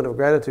a moment of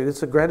gratitude,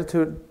 it's a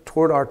gratitude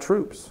toward our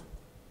troops,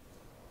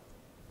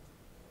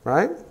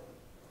 right?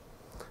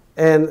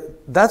 And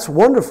that's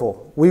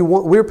wonderful.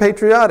 We're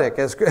patriotic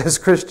as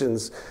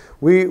Christians.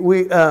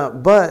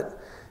 But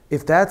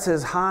if that's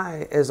as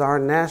high as our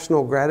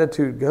national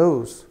gratitude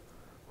goes,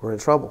 we're in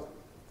trouble.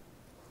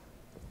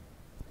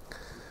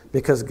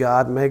 Because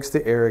God makes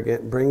the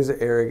arrogant, brings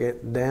the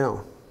arrogant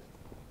down.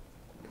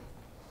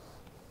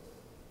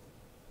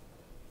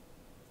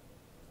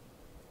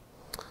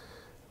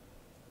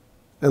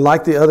 And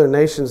like the other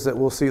nations that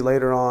we'll see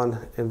later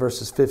on in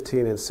verses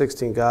 15 and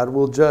 16, God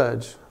will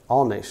judge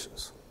all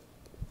nations.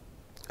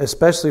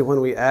 Especially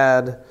when we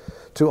add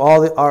to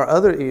all our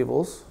other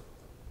evils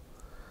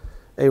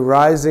a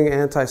rising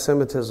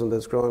anti-Semitism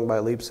that's growing by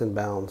leaps and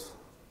bounds,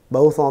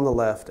 both on the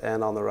left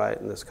and on the right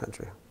in this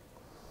country.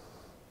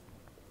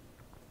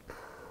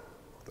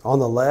 On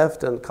the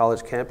left and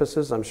college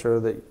campuses, I'm sure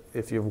that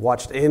if you've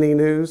watched any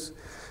news,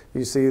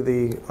 you see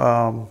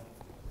the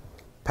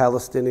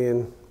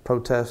Palestinian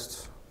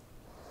protests.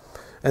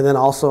 And then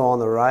also on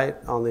the right,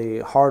 on the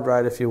hard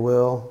right, if you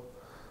will,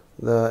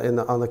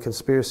 on the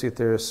conspiracy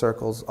theorist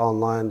circles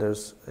online,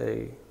 there's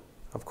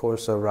of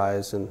course, a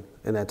rise in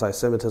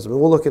anti-Semitism. And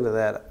we'll look into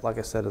that, like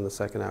I said, in the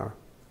second hour.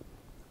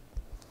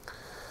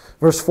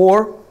 Verse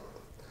 4,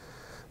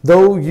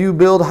 though you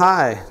build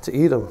high, to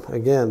Edom,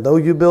 again, though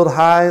you build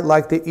high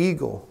like the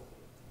eagle,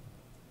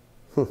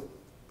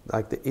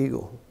 like the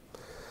eagle.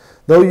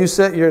 Though you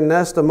set your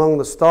nest among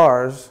the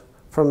stars,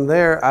 from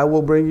there I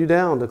will bring you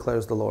down,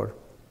 declares the Lord.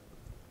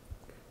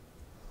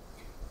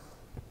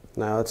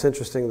 Now, it's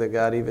interesting that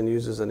God even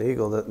uses an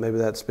eagle. That maybe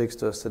that speaks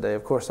to us today.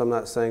 Of course, I'm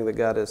not saying that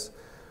God is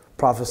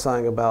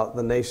prophesying about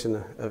the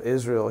nation of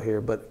Israel here,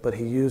 but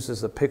he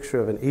uses a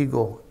picture of an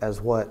eagle as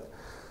what?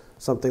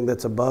 Something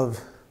that's above,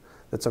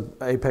 that's an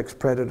apex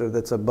predator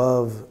that's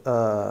above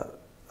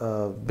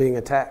being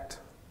attacked.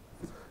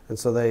 And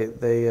so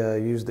they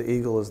use the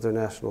eagle as their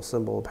national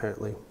symbol,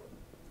 apparently.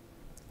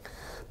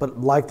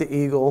 But like the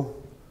eagle,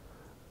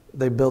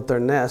 they built their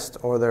nest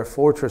or their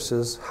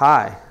fortresses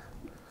high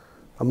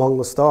among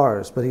the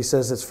stars. But he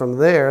says it's from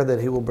there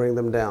that he will bring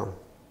them down.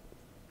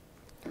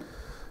 And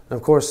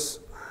of course,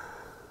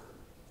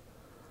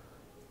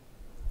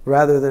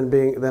 rather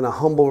than a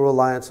humble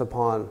reliance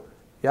upon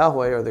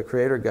Yahweh or the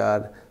Creator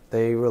God,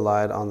 they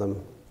relied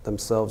on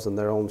themselves and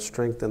their own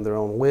strength and their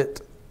own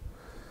wit.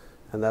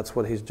 And that's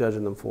what he's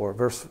judging them for.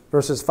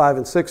 Verses 5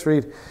 and 6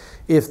 read,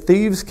 if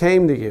thieves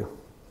came to you,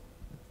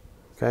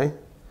 okay?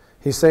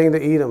 He's saying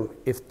to Edom,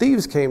 if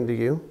thieves came to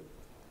you,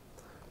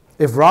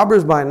 if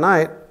robbers by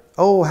night,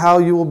 oh, how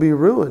you will be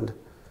ruined.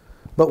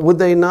 But would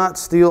they not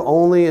steal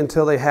only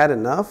until they had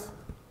enough?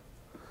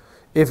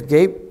 If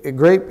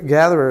grape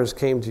gatherers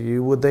came to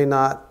you, would they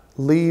not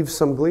leave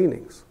some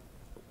gleanings?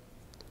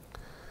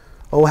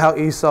 Oh, how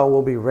Esau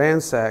will be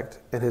ransacked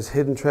and his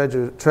hidden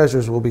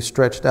treasures will be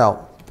stretched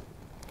out.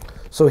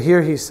 So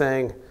here he's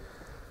saying,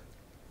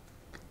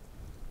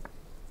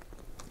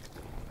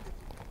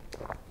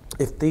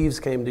 if thieves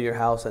came to your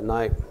house at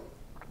night,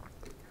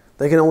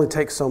 they can only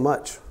take so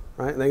much,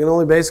 right? They can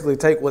only basically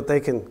take what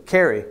they can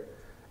carry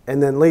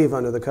and then leave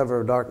under the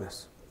cover of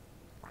darkness.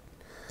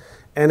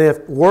 And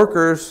if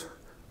workers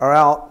are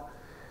out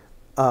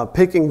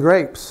picking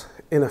grapes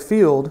in a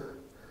field,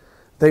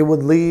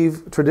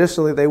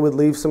 traditionally they would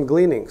leave some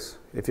gleanings.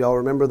 If y'all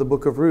remember the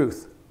book of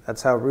Ruth,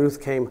 that's how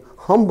Ruth came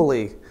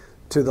humbly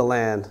to the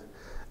land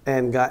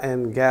and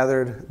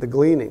gathered the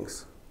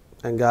gleanings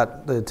and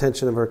got the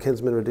attention of her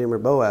kinsman redeemer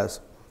Boaz.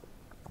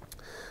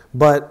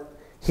 But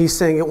he's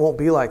saying it won't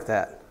be like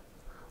that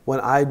when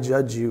I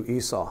judge you,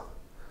 Esau.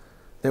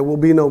 There will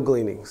be no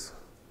gleanings.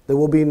 There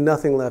will be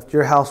nothing left.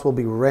 Your house will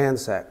be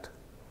ransacked.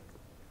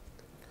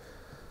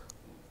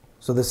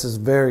 So this is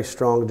very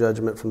strong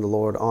judgment from the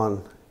Lord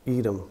on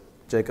Edom,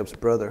 Jacob's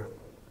brother.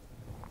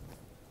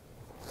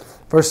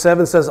 Verse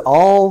 7 says,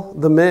 all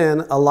the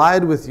men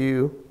allied with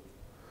you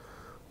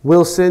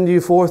will send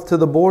you forth to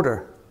the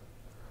border,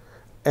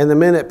 and the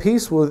men at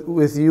peace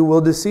with you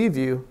will deceive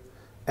you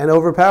and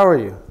overpower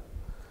you.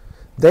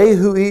 They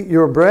who eat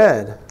your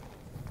bread.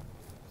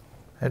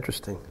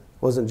 Interesting.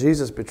 Wasn't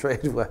Jesus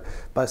betrayed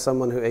by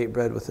someone who ate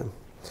bread with him?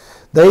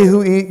 They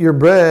who eat your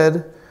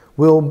bread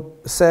will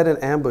set an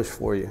ambush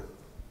for you.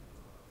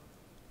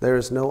 There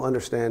is no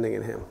understanding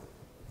in him.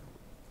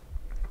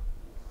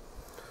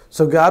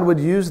 So God would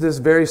use this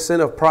very sin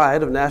of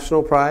pride, of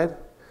national pride,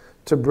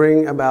 to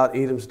bring about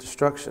Edom's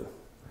destruction.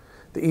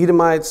 The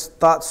Edomites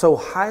thought so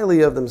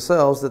highly of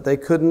themselves that they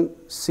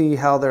couldn't see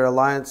how their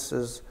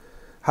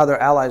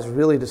allies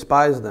really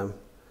despised them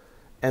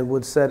and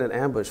would set an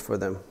ambush for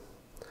them.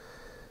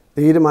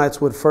 The Edomites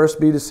would first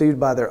be deceived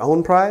by their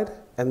own pride,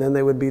 and then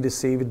they would be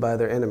deceived by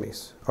their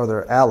enemies, or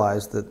their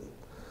allies that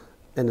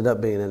ended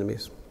up being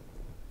enemies.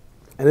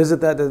 And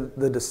isn't that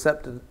the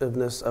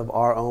deceptiveness of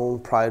our own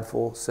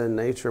prideful sin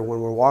nature?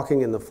 When we're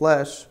walking in the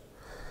flesh,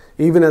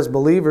 even as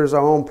believers,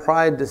 our own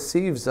pride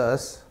deceives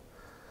us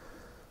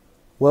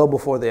well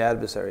before the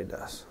adversary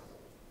does.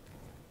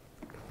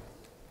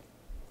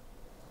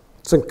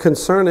 So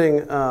concerning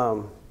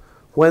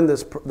when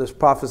this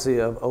prophecy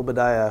of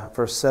Obadiah,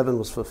 verse 7,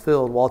 was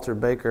fulfilled, Walter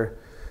Baker,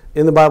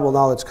 in the Bible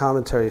Knowledge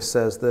Commentary,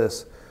 says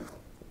this.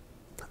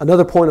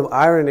 Another point of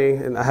irony,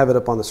 and I have it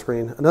up on the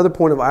screen, another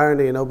point of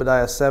irony in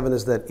Obadiah 7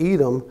 is that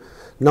Edom,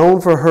 known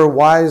for her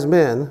wise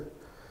men,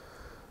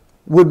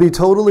 would be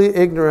totally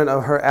ignorant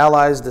of her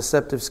allies'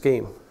 deceptive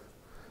scheme.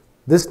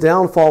 This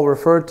downfall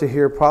referred to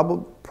here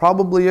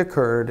probably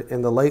occurred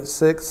in the late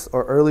 6th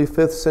or early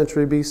 5th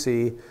century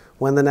BC,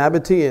 when the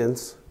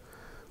Nabateans,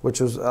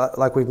 which was,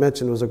 like we've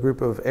mentioned, was a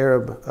group of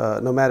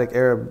nomadic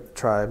Arab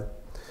tribe,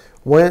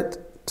 went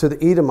to the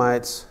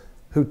Edomites,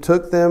 who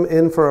took them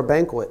in for a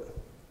banquet.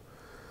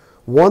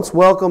 Once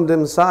welcomed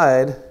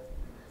inside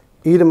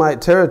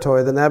Edomite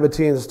territory, the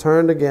Nabateans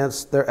turned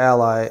against their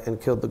ally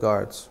and killed the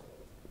guards.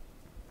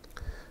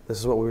 This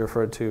is what we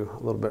referred to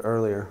a little bit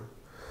earlier.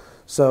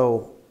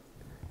 So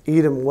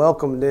Edom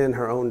welcomed in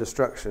her own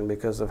destruction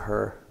because of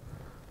her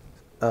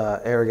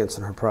arrogance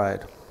and her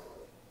pride.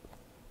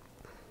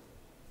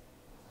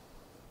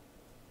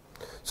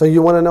 So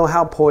you want to know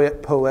how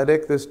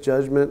poetic this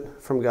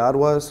judgment from God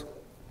was?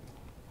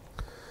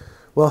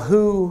 Well,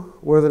 who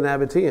were the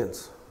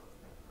Nabateans?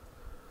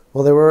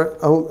 Well, they were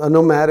a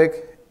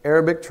nomadic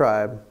Arabic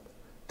tribe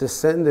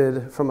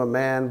descended from a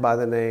man by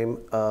the name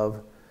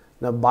of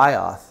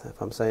Nebaioth,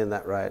 if I'm saying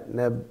that right,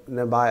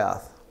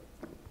 Nebaioth.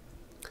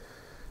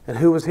 And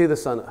who was he the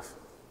son of?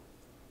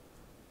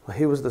 Well,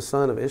 he was the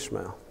son of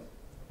Ishmael.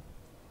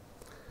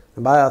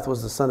 Nebaioth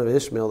was the son of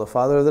Ishmael, the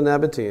father of the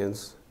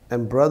Nabateans,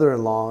 and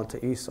brother-in-law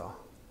to Esau.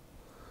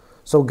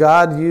 So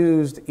God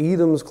used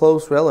Edom's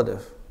close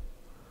relative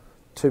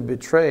to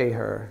betray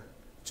her,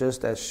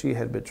 just as she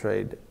had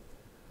betrayed,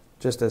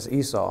 just as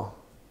Esau,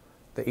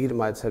 the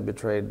Edomites, had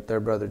betrayed their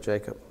brother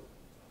Jacob.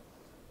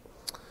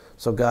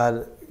 So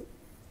God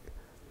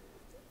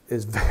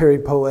is very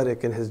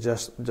poetic in his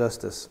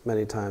justice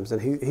many times.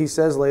 And he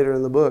says later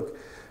in the book,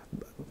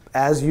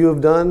 as you have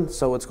done,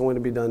 so it's going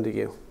to be done to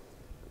you.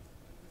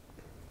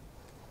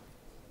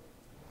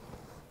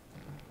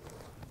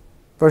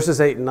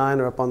 Verses 8 and 9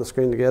 are up on the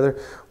screen together.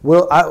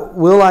 Will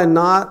I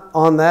not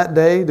on that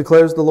day,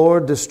 declares the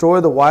Lord, destroy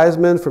the wise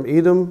men from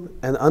Edom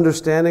and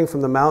understanding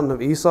from the mountain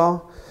of Esau?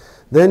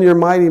 Then your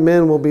mighty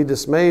men will be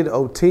dismayed,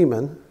 O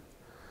Teman,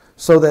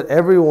 so that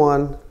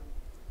everyone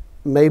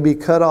may be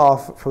cut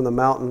off from the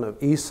mountain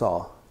of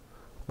Esau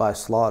by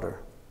slaughter.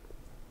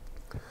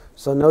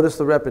 So notice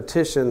the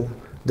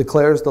repetition,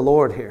 declares the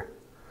Lord here.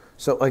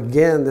 So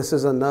again, this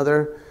is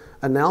another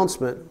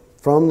announcement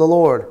from the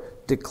Lord.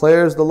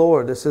 Declares the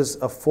Lord. This is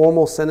a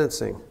formal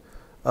sentencing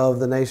of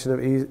the nation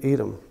of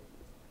Edom.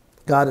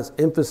 God is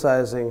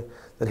emphasizing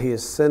that he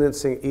is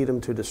sentencing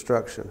Edom to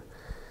destruction,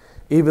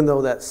 even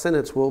though that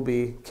sentence will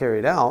be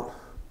carried out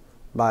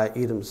by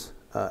Edom's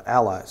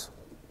allies.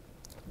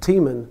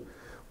 Teman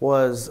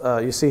was,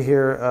 you see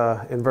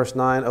here in verse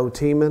 9, O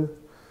Teman.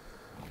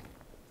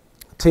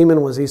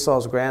 Teman was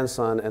Esau's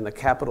grandson, and the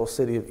capital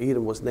city of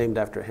Edom was named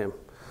after him.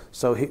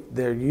 So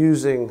they're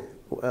using...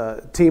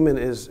 Teman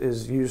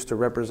is used to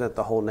represent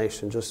the whole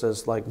nation, just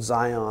as like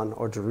Zion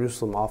or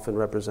Jerusalem often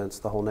represents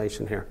the whole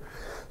nation here.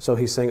 So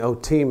he's saying, O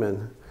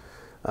Teman,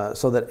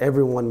 so that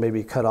everyone may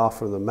be cut off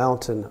from the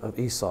mountain of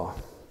Esau.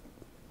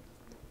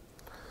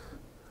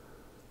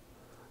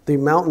 The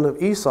mountain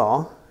of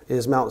Esau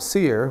is Mount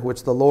Seir,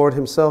 which the Lord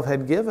himself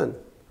had given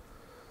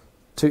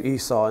to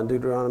Esau in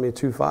Deuteronomy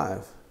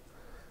 2:5.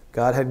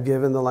 God had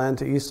given the land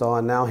to Esau,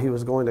 and now he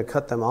was going to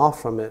cut them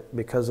off from it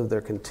because of their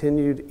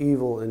continued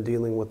evil in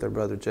dealing with their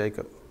brother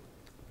Jacob.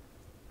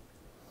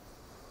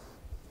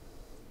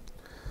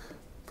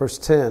 Verse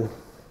 10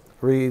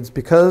 reads,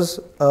 because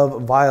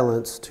of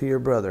violence to your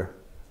brother.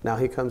 Now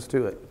he comes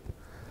to it.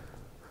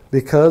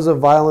 Because of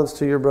violence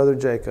to your brother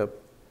Jacob,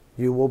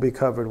 you will be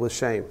covered with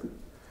shame,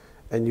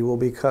 and you will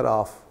be cut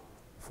off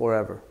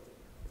forever.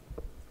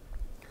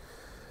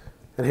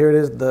 And here it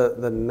is,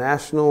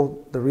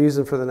 the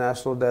reason for the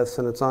national death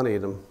sentence on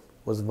Edom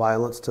was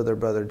violence to their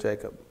brother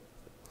Jacob.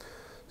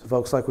 So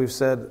folks, like we've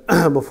said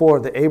before,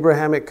 the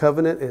Abrahamic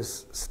covenant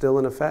is still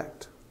in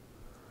effect.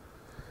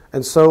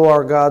 And so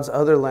are God's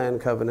other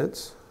land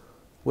covenants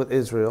with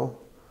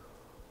Israel.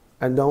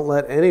 And don't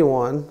let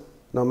anyone,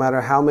 no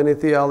matter how many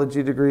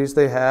theology degrees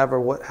they have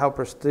or how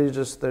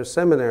prestigious their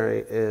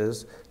seminary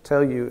is,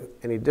 tell you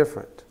any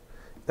different.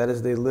 That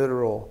is the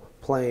literal,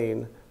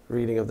 plain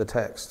reading of the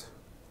text.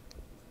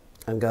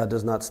 And God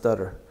does not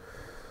stutter.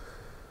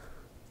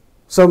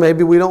 So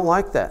maybe we don't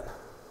like that.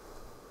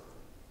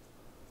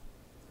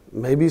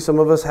 Maybe some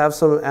of us have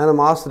some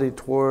animosity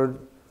toward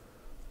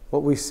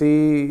what we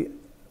see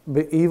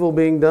evil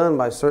being done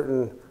by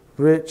certain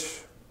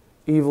rich,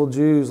 evil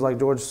Jews like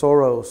George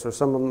Soros or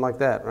someone like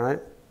that, right?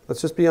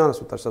 Let's just be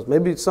honest with ourselves.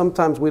 Maybe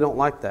sometimes we don't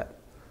like that.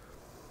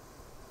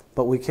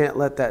 But we can't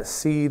let that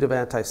seed of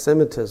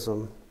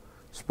anti-Semitism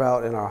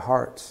sprout in our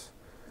hearts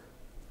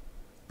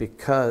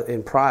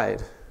in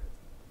pride.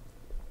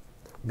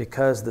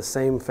 Because the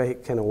same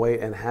fate can await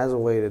and has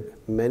awaited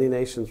many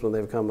nations when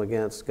they've come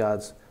against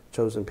God's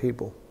chosen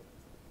people.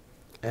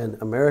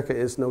 And America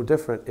is no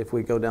different if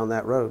we go down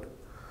that road.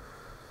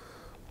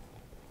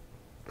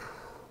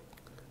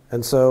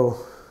 And so,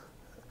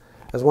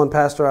 as one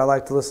pastor I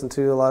like to listen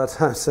to a lot of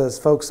times says,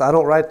 folks, I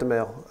don't write the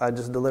mail, I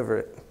just deliver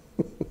it.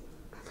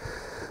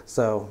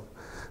 So,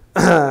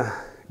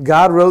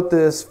 God wrote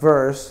this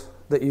verse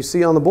that you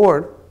see on the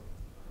board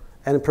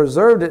and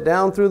preserved it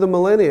down through the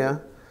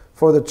millennia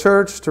for the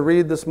church to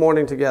read this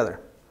morning together.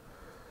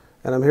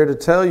 And I'm here to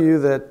tell you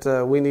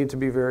that we need to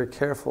be very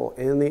careful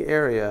in the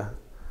area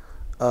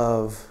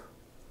of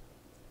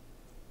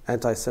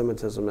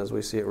anti-Semitism as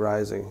we see it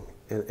rising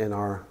in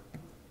our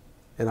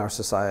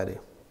society,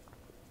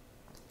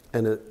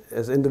 and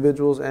as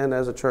individuals and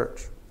as a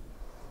church.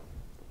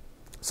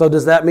 So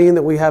does that mean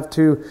that we have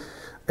to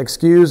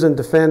excuse and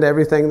defend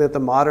everything that the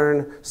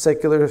modern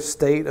secular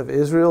state of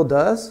Israel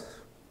does?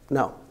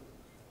 No.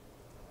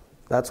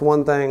 That's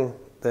one thing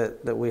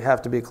that we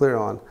have to be clear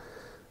on,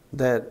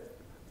 that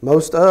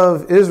most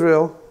of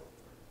Israel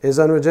is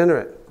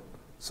unregenerate.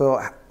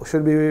 So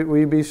should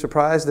we be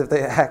surprised if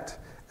they act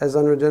as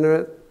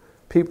unregenerate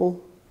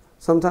people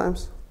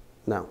sometimes?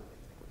 No.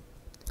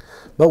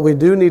 But we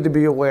do need to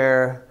be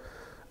aware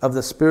of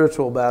the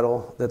spiritual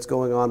battle that's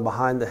going on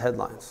behind the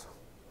headlines.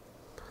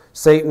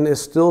 Satan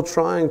is still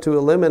trying to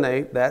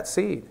eliminate that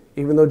seed.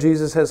 Even though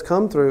Jesus has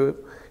come through,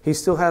 he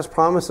still has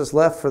promises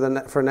left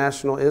for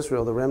national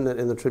Israel, the remnant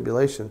in the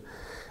tribulation.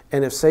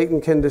 And if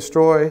Satan can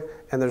destroy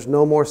and there's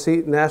no more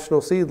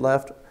national seed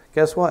left,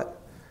 guess what?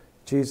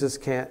 Jesus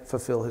can't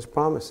fulfill his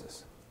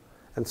promises.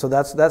 And so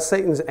that's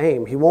Satan's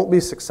aim. He won't be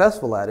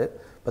successful at it,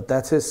 but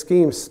that's his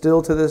scheme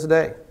still to this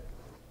day.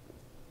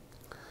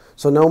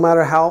 So no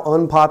matter how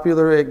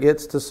unpopular it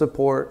gets to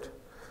support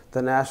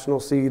the national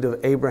seed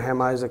of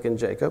Abraham, Isaac, and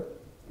Jacob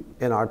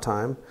in our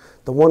time,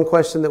 the one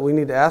question that we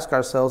need to ask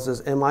ourselves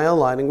is, am I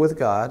aligning with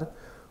God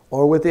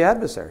or with the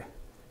adversary?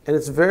 And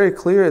it's very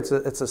clear. It's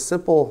a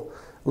simple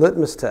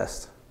litmus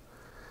test.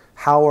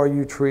 How are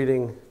you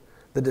treating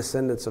the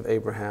descendants of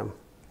Abraham,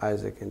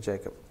 Isaac, and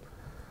Jacob?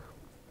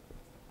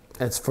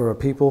 It's for a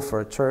people,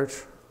 for a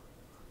church,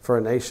 for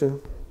a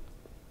nation.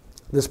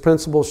 This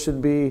principle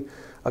should be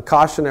a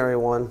cautionary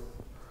one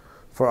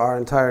for our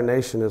entire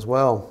nation as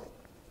well.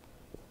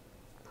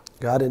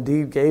 God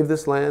indeed gave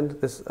this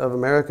land of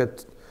America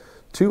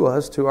to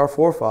us, to our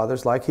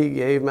forefathers, like he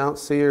gave Mount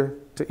Seir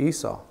to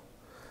Esau.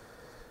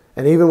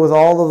 And even with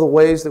all of the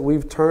ways that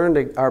we've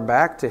turned our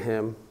back to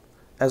him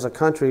as a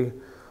country,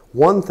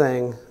 one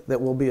thing that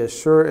will be a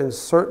sure and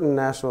certain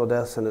national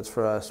death sentence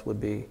for us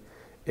would be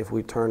if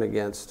we turn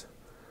against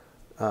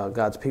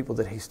God's people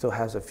that he still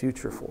has a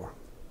future for.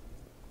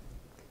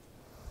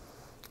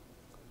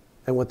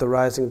 And with the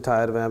rising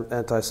tide of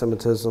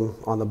anti-Semitism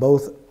on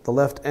both the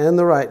left and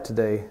the right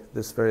today,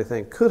 this very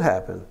thing could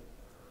happen.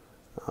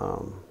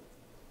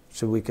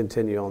 Should we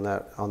continue on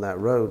that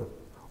road,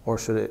 or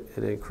should it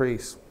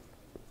increase?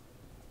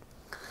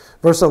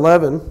 Verse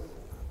 11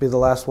 be the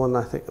last one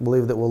I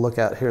believe that we'll look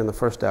at here in the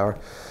first hour.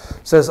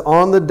 It says,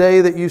 "On the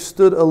day that you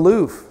stood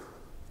aloof."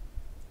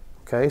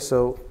 Okay,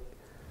 so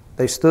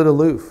they stood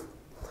aloof.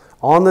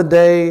 "On the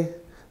day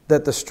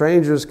that the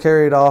strangers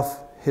carried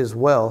off his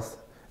wealth,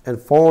 and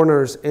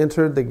foreigners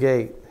entered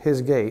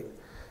his gate,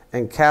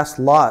 and cast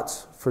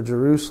lots for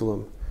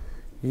Jerusalem,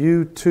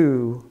 you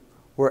too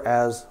were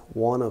as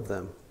one of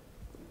them."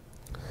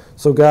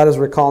 So God is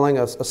recalling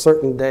us a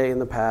certain day in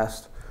the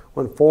past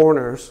when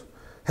foreigners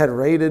had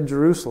raided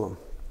Jerusalem.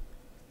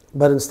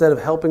 But instead of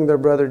helping their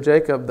brother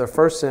Jacob, their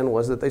first sin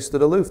was that they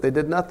stood aloof. They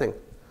did nothing.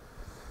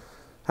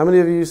 How many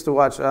of you used to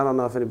watch, I don't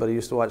know if anybody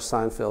used to watch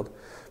Seinfeld,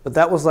 but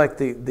that was like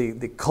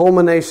the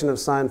culmination of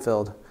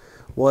Seinfeld,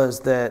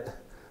 was that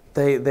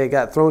they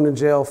got thrown in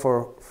jail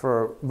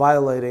for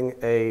violating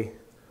a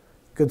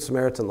Good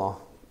Samaritan law,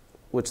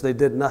 which they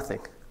did nothing.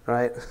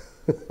 right?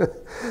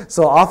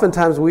 So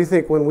oftentimes we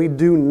think when we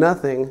do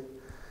nothing,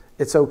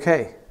 it's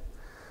okay.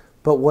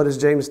 But what does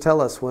James tell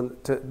us?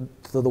 To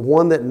the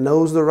one that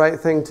knows the right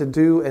thing to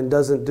do and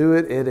doesn't do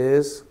it, it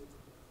is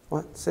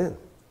what? Sin.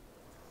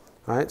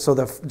 Right? So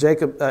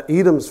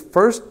Edom's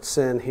first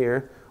sin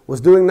here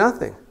was doing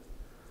nothing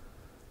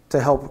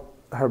to help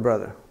her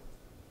brother.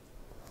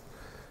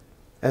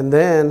 And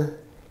then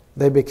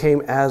they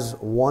became as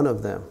one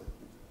of them.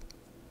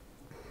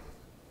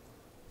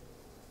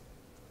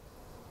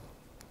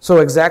 So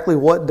exactly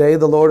what day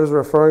the Lord is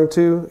referring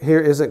to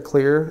here isn't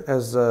clear,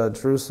 as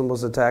Jerusalem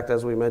was attacked,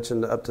 as we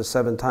mentioned, up to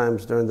 7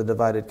 times during the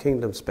divided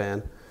kingdom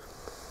span.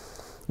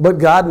 But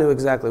God knew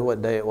exactly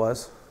what day it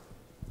was.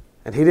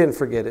 And he didn't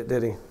forget it,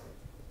 did he?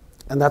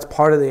 And that's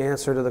part of the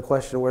answer to the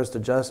question, where's the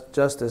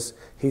justice?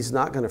 He's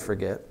not going to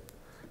forget.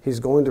 He's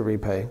going to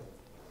repay.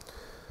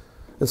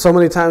 And so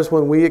many times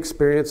when we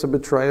experience a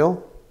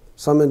betrayal,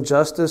 some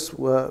injustice,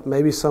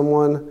 maybe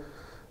someone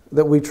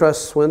that we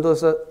trust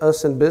swindles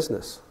us in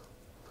business,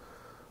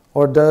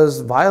 or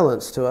does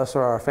violence to us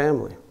or our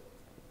family.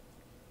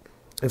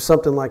 If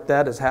something like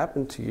that has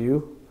happened to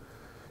you,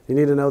 you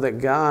need to know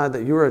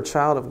that you are a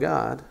child of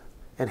God,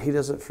 and he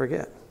doesn't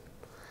forget.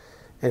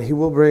 And he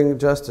will bring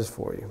justice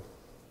for you.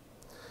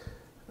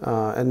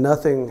 And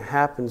nothing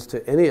happens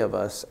to any of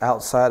us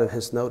outside of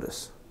his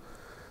notice.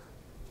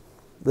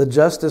 The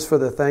justice for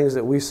the things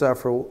that we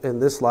suffer in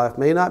this life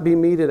may not be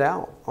meted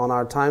out on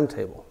our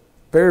timetable.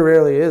 Very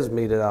rarely is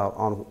meted out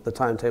on the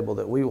timetable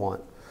that we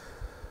want.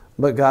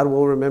 But God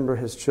will remember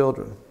his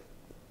children.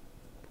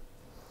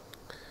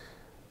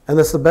 And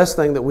that's the best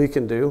thing that we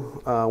can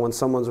do when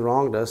someone's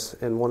wronged us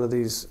in one of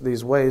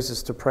these ways,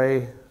 is to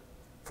pray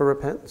for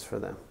repentance for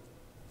them.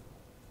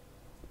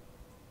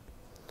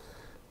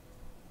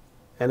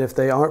 And if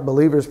they aren't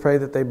believers, pray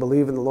that they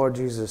believe in the Lord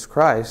Jesus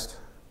Christ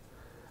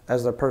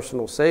as their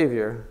personal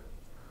Savior,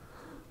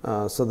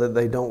 so that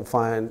they don't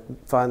find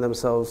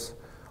themselves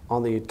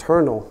on the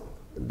eternal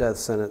death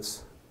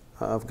sentence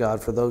of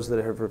God for those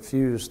that have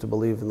refused to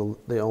believe in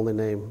the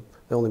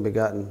only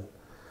begotten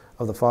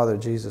of the Father,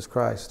 Jesus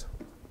Christ.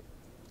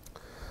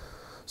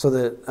 So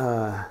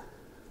that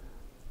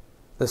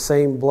the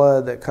same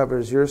blood that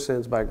covers your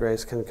sins by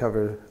grace can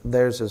cover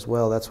theirs as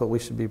well. That's what we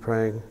should be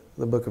praying.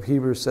 The book of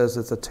Hebrews says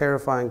it's a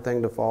terrifying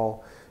thing to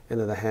fall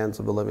into the hands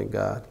of the living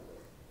God.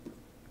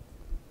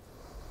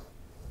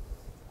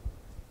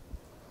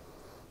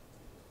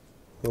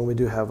 And we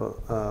do have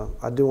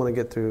I do want to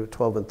get through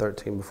 12 and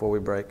 13 before we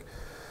break.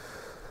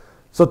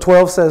 So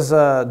 12 says,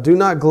 do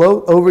not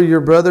gloat over your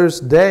brother's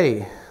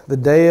day, the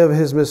day of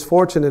his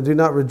misfortune, and do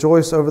not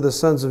rejoice over the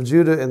sons of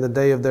Judah in the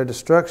day of their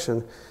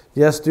destruction.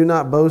 Yes, do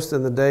not boast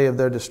in the day of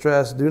their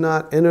distress. Do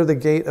not enter the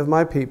gate of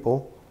my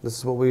people. This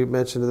is what we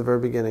mentioned at the very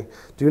beginning.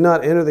 Do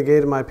not enter the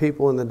gate of my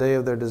people in the day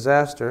of their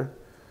disaster.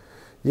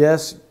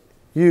 Yes,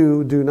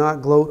 you do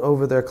not gloat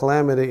over their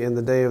calamity in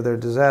the day of their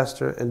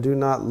disaster, and do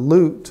not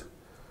loot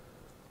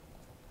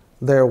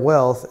their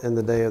wealth in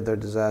the day of their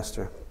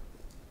disaster.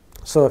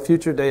 So a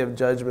future day of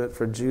judgment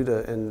for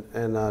Judah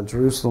and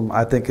Jerusalem,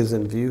 I think, is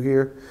in view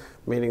here,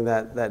 meaning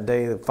that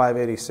day of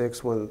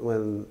 586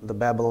 when the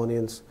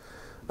Babylonians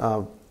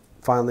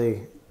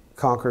finally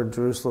conquered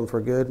Jerusalem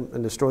for good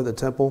and destroyed the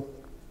temple.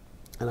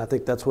 And I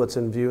think that's what's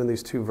in view in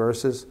these 2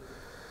 verses.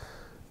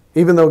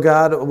 Even though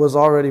God was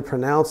already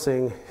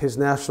pronouncing his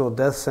national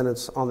death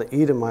sentence on the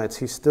Edomites,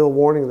 he's still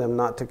warning them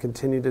not to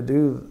continue to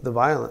do the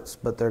violence,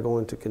 but they're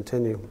going to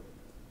continue.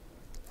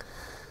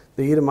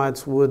 The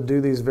Edomites would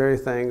do these very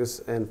things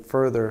and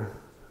further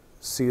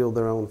seal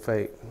their own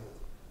fate.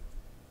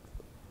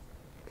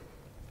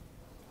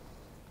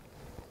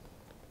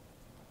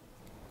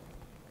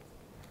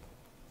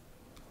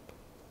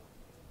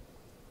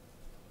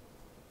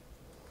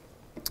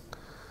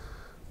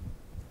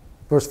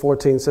 Verse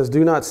 14 says,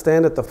 do not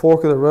stand at the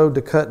fork of the road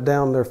to cut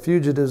down their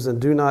fugitives,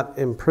 and do not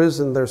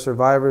imprison their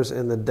survivors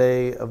in the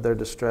day of their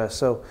distress.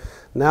 So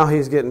now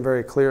he's getting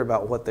very clear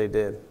about what they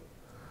did,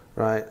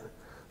 right?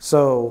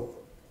 So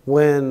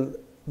when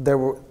there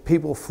were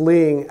people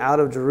fleeing out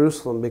of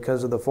Jerusalem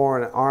because of the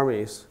foreign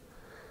armies,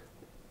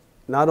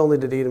 not only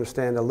did Edom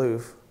stand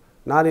aloof,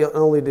 not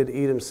only did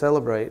Edom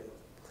celebrate,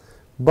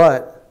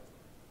 but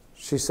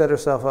she set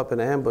herself up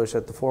in ambush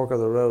at the fork of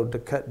the road to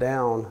cut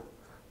down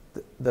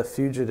the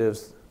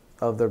fugitives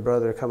of their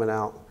brother coming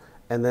out,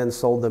 and then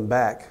sold them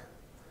back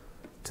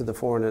to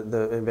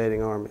the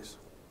invading armies.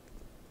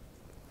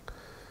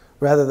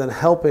 Rather than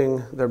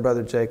helping their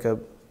brother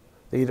Jacob,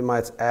 the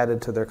Edomites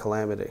added to their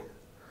calamity.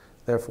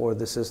 Therefore,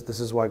 this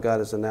is why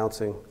God is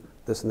announcing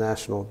this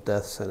national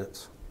death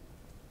sentence.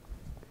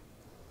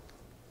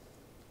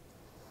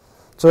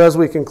 So as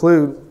we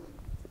conclude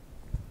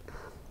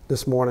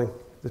this morning,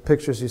 the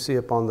pictures you see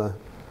up on the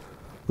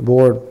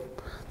board,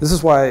 this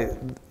is why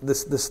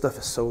this stuff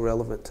is so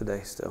relevant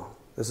today still.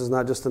 This is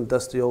not just a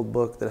dusty old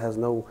book that has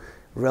no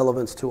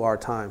relevance to our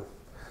time.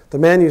 The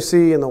man you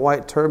see in the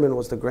white turban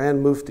was the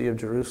Grand Mufti of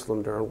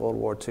Jerusalem during World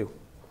War II.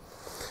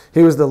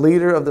 He was the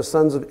leader of the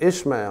sons of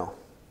Ishmael,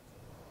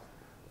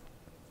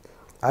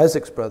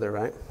 Isaac's brother,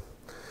 right?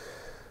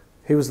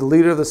 He was the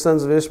leader of the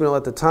sons of Ishmael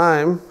at the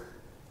time,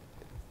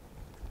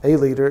 a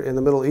leader in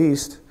the Middle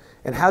East.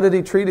 And how did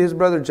he treat his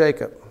brother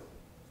Jacob,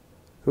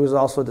 who was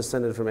also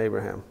descended from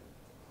Abraham?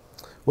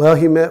 Well,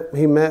 he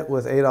met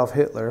with Adolf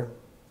Hitler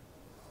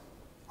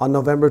on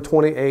November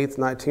 28th,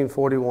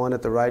 1941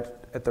 at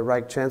the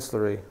Reich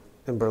Chancellery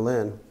in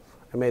Berlin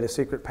and made a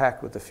secret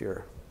pact with the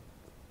Fuhrer.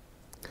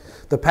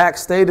 The pact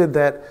stated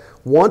that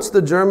once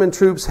the German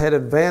troops had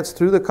advanced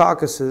through the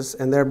Caucasus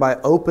and thereby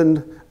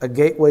opened a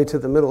gateway to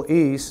the Middle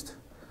East,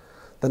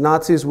 the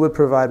Nazis would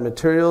provide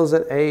materials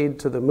and aid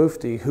to the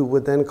Mufti, who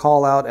would then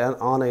call out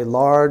on a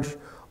large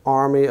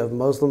army of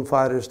Muslim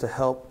fighters to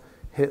help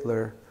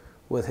Hitler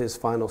with his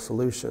final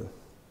solution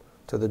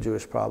to the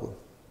Jewish problem.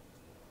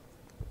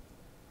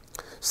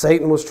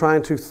 Satan was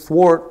trying to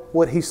thwart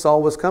what he saw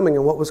was coming,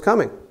 and what was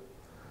coming.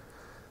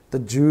 The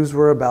Jews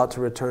were about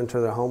to return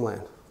to their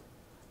homeland,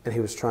 and he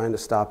was trying to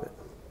stop it.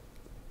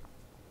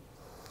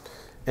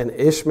 And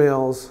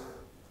Ishmael's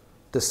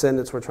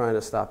descendants were trying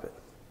to stop it.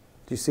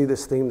 Do you see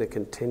this theme that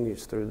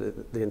continues through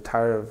the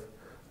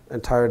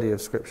entirety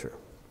of Scripture?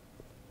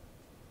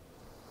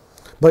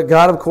 But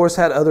God, of course,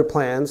 had other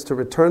plans to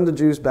return the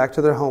Jews back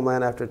to their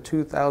homeland after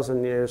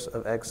 2,000 years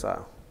of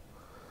exile.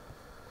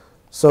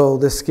 So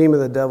this scheme of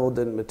the devil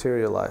didn't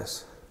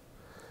materialize.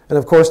 And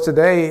of course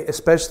today,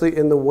 especially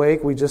in the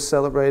wake, we just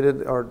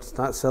celebrated, or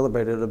not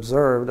celebrated,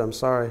 observed the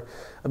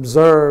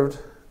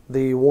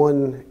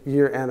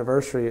 1-year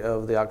anniversary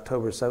of the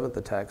October 7th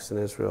attacks in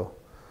Israel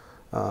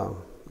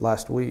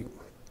last week.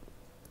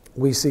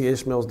 We see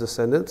Ishmael's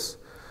descendants,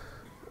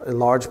 in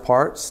large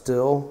part,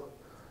 still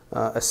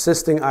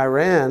assisting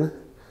Iran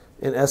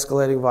in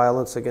escalating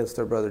violence against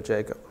their brother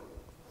Jacob.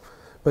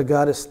 But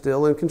God is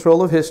still in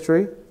control of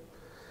history,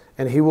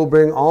 and he will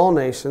bring all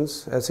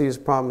nations, as he has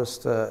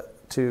promised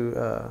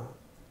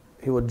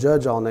he will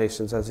judge all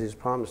nations as he has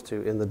promised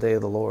to in the day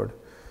of the Lord,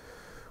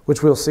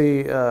 which we'll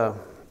see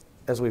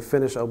as we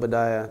finish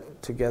Obadiah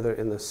together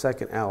in the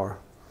second hour.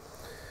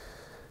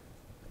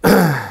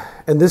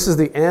 And this is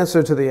the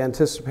answer to the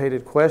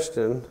anticipated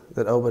question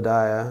that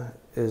Obadiah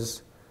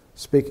is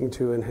speaking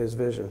to in his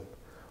vision.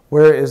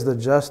 Where is the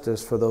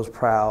justice for those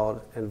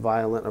proud and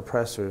violent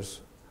oppressors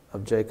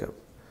of Jacob?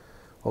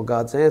 Well,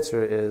 God's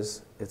answer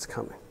is, it's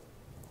coming.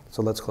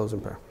 So let's close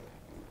in prayer.